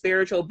 she's a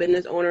spiritual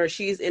business owner.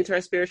 She's into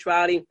her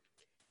spirituality.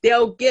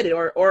 They'll get it.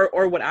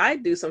 Or what I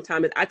do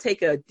sometimes is I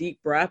take a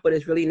deep breath, but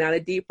it's really not a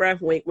deep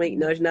breath. Wink, wink,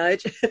 nudge,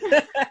 nudge.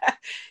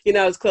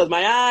 It's close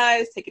my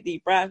eyes, take a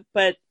deep breath.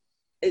 But,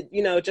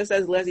 just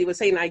as Leslie was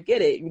saying, I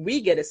get it.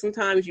 We get it.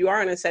 Sometimes you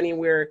are in a setting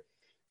where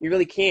you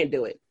really can't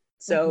do it.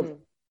 So,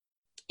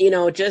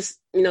 just,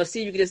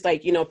 see, you can just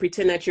like,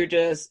 pretend that you're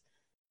just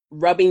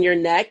rubbing your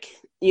neck.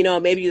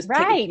 Maybe you just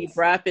take a deep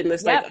breath and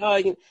it's like,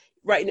 oh,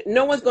 right.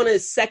 No one's going to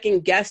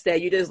second guess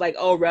that. You just like,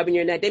 oh, rubbing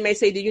your neck. They may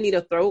say, do you need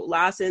a throat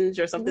lozenge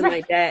or something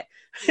like that?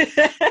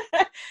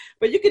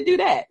 But you could do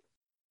that.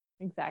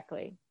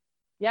 Exactly.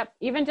 Yep.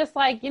 Even just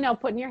like,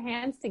 putting your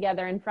hands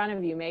together in front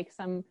of you, make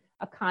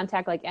a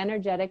contact, like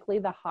energetically,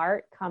 the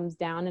heart comes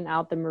down and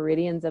out the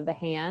meridians of the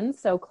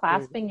hands. So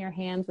clasping your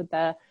hands with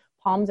the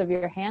palms of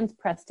your hands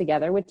pressed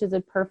together, which is a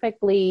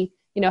perfectly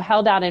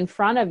held out in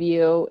front of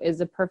you,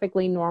 is a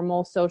perfectly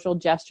normal social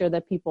gesture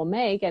that people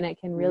make. And it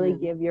can really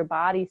give your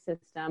body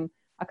system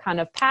a kind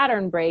of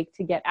pattern break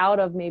to get out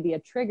of maybe a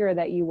trigger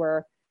that you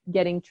were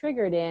getting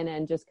triggered in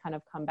and just kind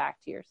of come back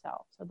to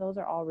yourself. So those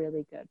are all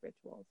really good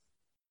rituals.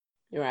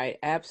 Right.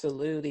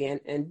 Absolutely.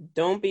 And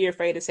don't be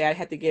afraid to say, I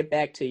have to get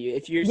back to you.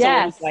 If you're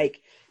someone who's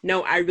like,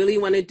 no, I really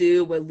want to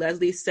do what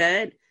Leslie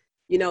said,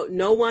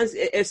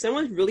 if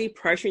someone's really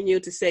pressuring you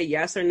to say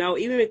yes or no,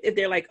 even if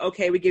they're like,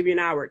 okay, we give you an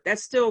hour,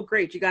 that's still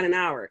great. You got an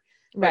hour.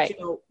 Right.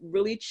 But,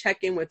 really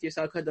check in with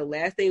yourself, because the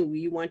last thing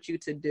we want you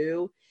to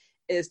do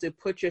is to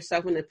put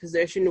yourself in a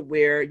position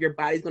where your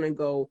body's going to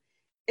go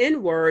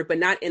inward, but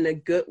not in a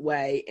good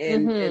way.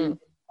 And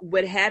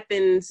what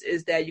happens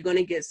is that you're going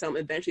to get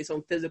eventually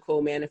some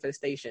physical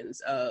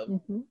manifestations of,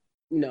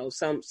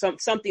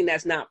 something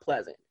that's not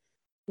pleasant.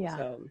 Yeah.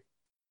 So,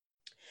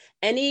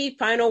 any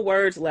final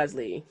words,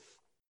 Leslie?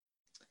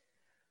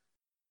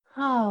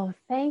 Oh,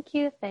 thank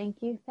you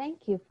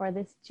for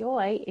this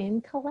joy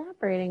in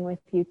collaborating with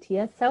you,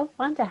 Tia. So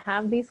fun to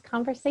have these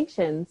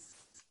conversations.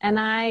 And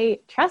I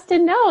trust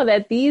and know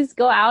that these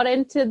go out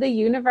into the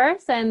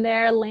universe and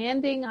they're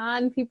landing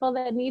on people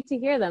that need to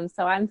hear them.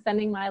 So I'm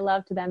sending my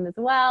love to them as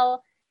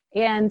well.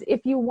 And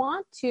if you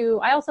want to,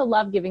 I also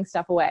love giving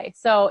stuff away.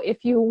 So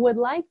if you would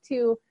like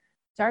to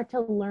start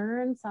to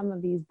learn some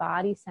of these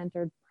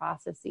body-centered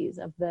processes,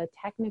 of the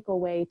technical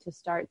way to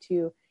start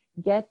to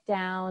get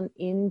down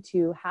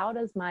into how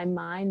does my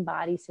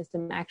mind-body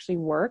system actually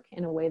work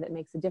in a way that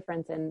makes a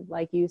difference. And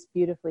like you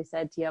beautifully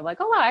said, Tia, like,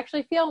 oh, I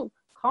actually feel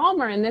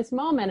calmer in this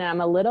moment and I'm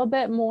a little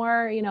bit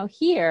more,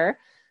 here.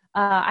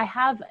 I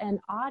have an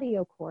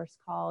audio course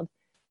called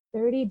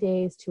 30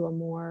 Days to a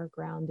More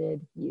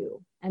Grounded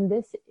You. And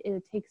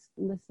it takes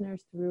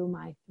listeners through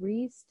my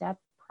 3-step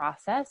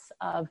process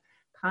of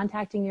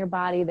contacting your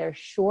body. There's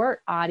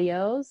short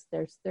audios.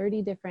 There's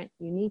 30 different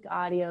unique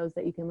audios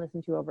that you can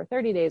listen to over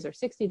 30 days or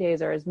 60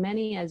 days, or as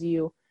many as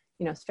you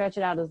stretch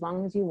it out as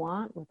long as you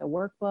want, with a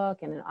workbook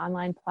and an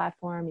online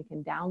platform. You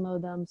can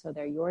download them so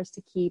they're yours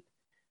to keep.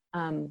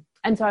 And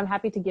so I'm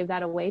happy to give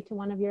that away to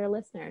one of your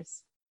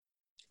listeners.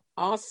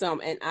 Awesome.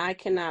 And I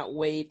cannot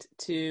wait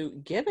to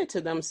give it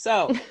to them.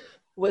 So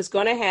what's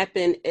going to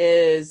happen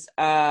is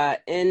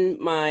in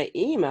my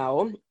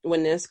email,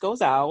 when this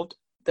goes out,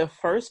 the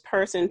first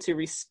person to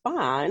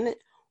respond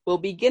will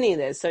be getting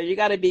this. So you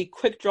got to be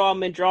quick draw,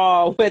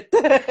 mid-draw with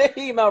the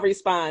email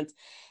response.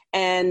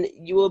 And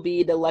you will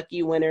be the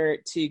lucky winner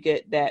to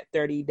get that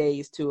 30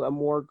 days to a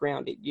more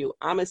grounded you.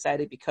 I'm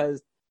excited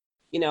because,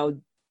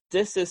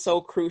 this is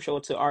so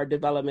crucial to our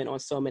development on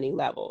so many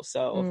levels.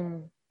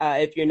 So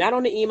if you're not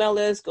on the email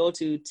list, go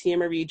to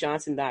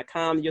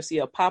tiamariejohnson.com. You'll see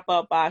a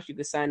pop-up box. You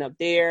can sign up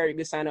there. You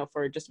can sign up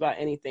for just about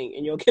anything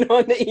and you'll get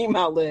on the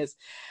email list.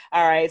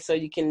 All right. So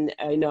you can,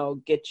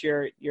 get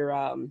your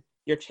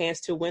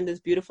chance to win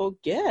this beautiful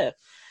gift.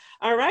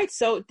 All right.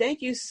 So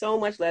thank you so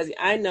much, Leslie.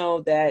 I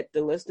know that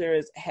the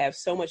listeners have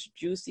so much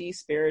juicy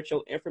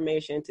spiritual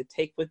information to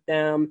take with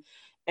them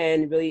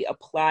and really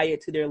apply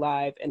it to their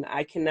life. And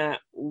I cannot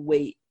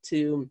wait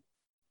to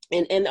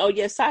And oh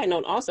yeah, side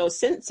note also,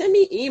 send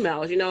me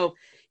emails,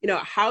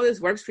 how this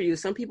works for you.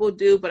 Some people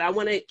do, but I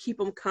want to keep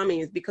them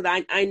coming because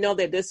I know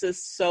that this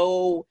is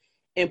so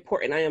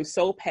important. I am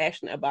so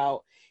passionate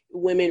about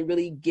women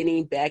really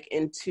getting back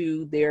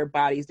into their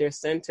bodies, their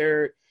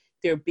center,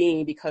 their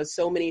being, because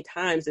so many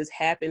times this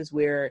happens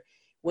where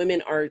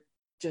women are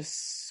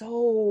just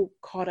so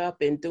caught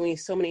up in doing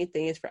so many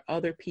things for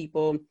other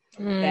people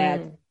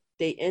that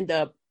they end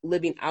up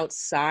living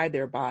outside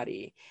their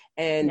body,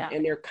 and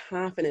their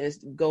confidence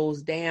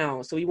goes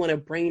down. So we want to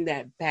bring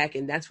that back,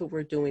 and that's what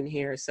we're doing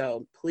here.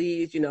 So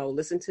please,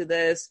 listen to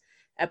this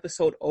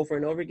episode over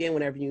and over again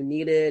whenever you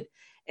need it,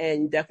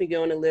 and definitely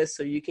get on the list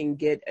so you can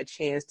get a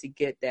chance to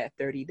get that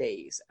 30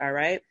 days. All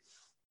right.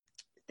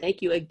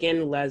 Thank you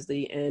again,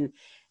 Leslie, and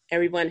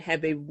everyone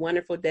have a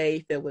wonderful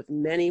day filled with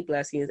many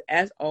blessings.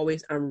 As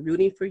always, I'm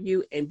rooting for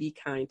you, and be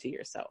kind to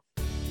yourself.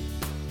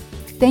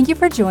 Thank you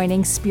for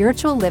joining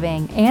Spiritual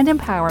Living and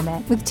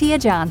Empowerment with Tia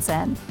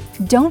Johnson.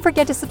 Don't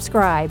forget to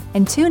subscribe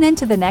and tune in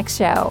to the next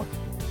show.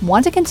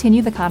 Want to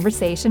continue the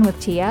conversation with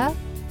Tia?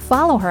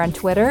 Follow her on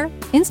Twitter,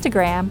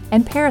 Instagram,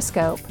 and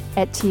Periscope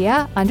at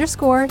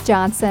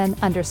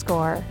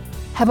Tia_Johnson_.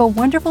 Have a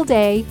wonderful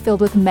day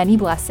filled with many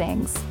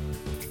blessings.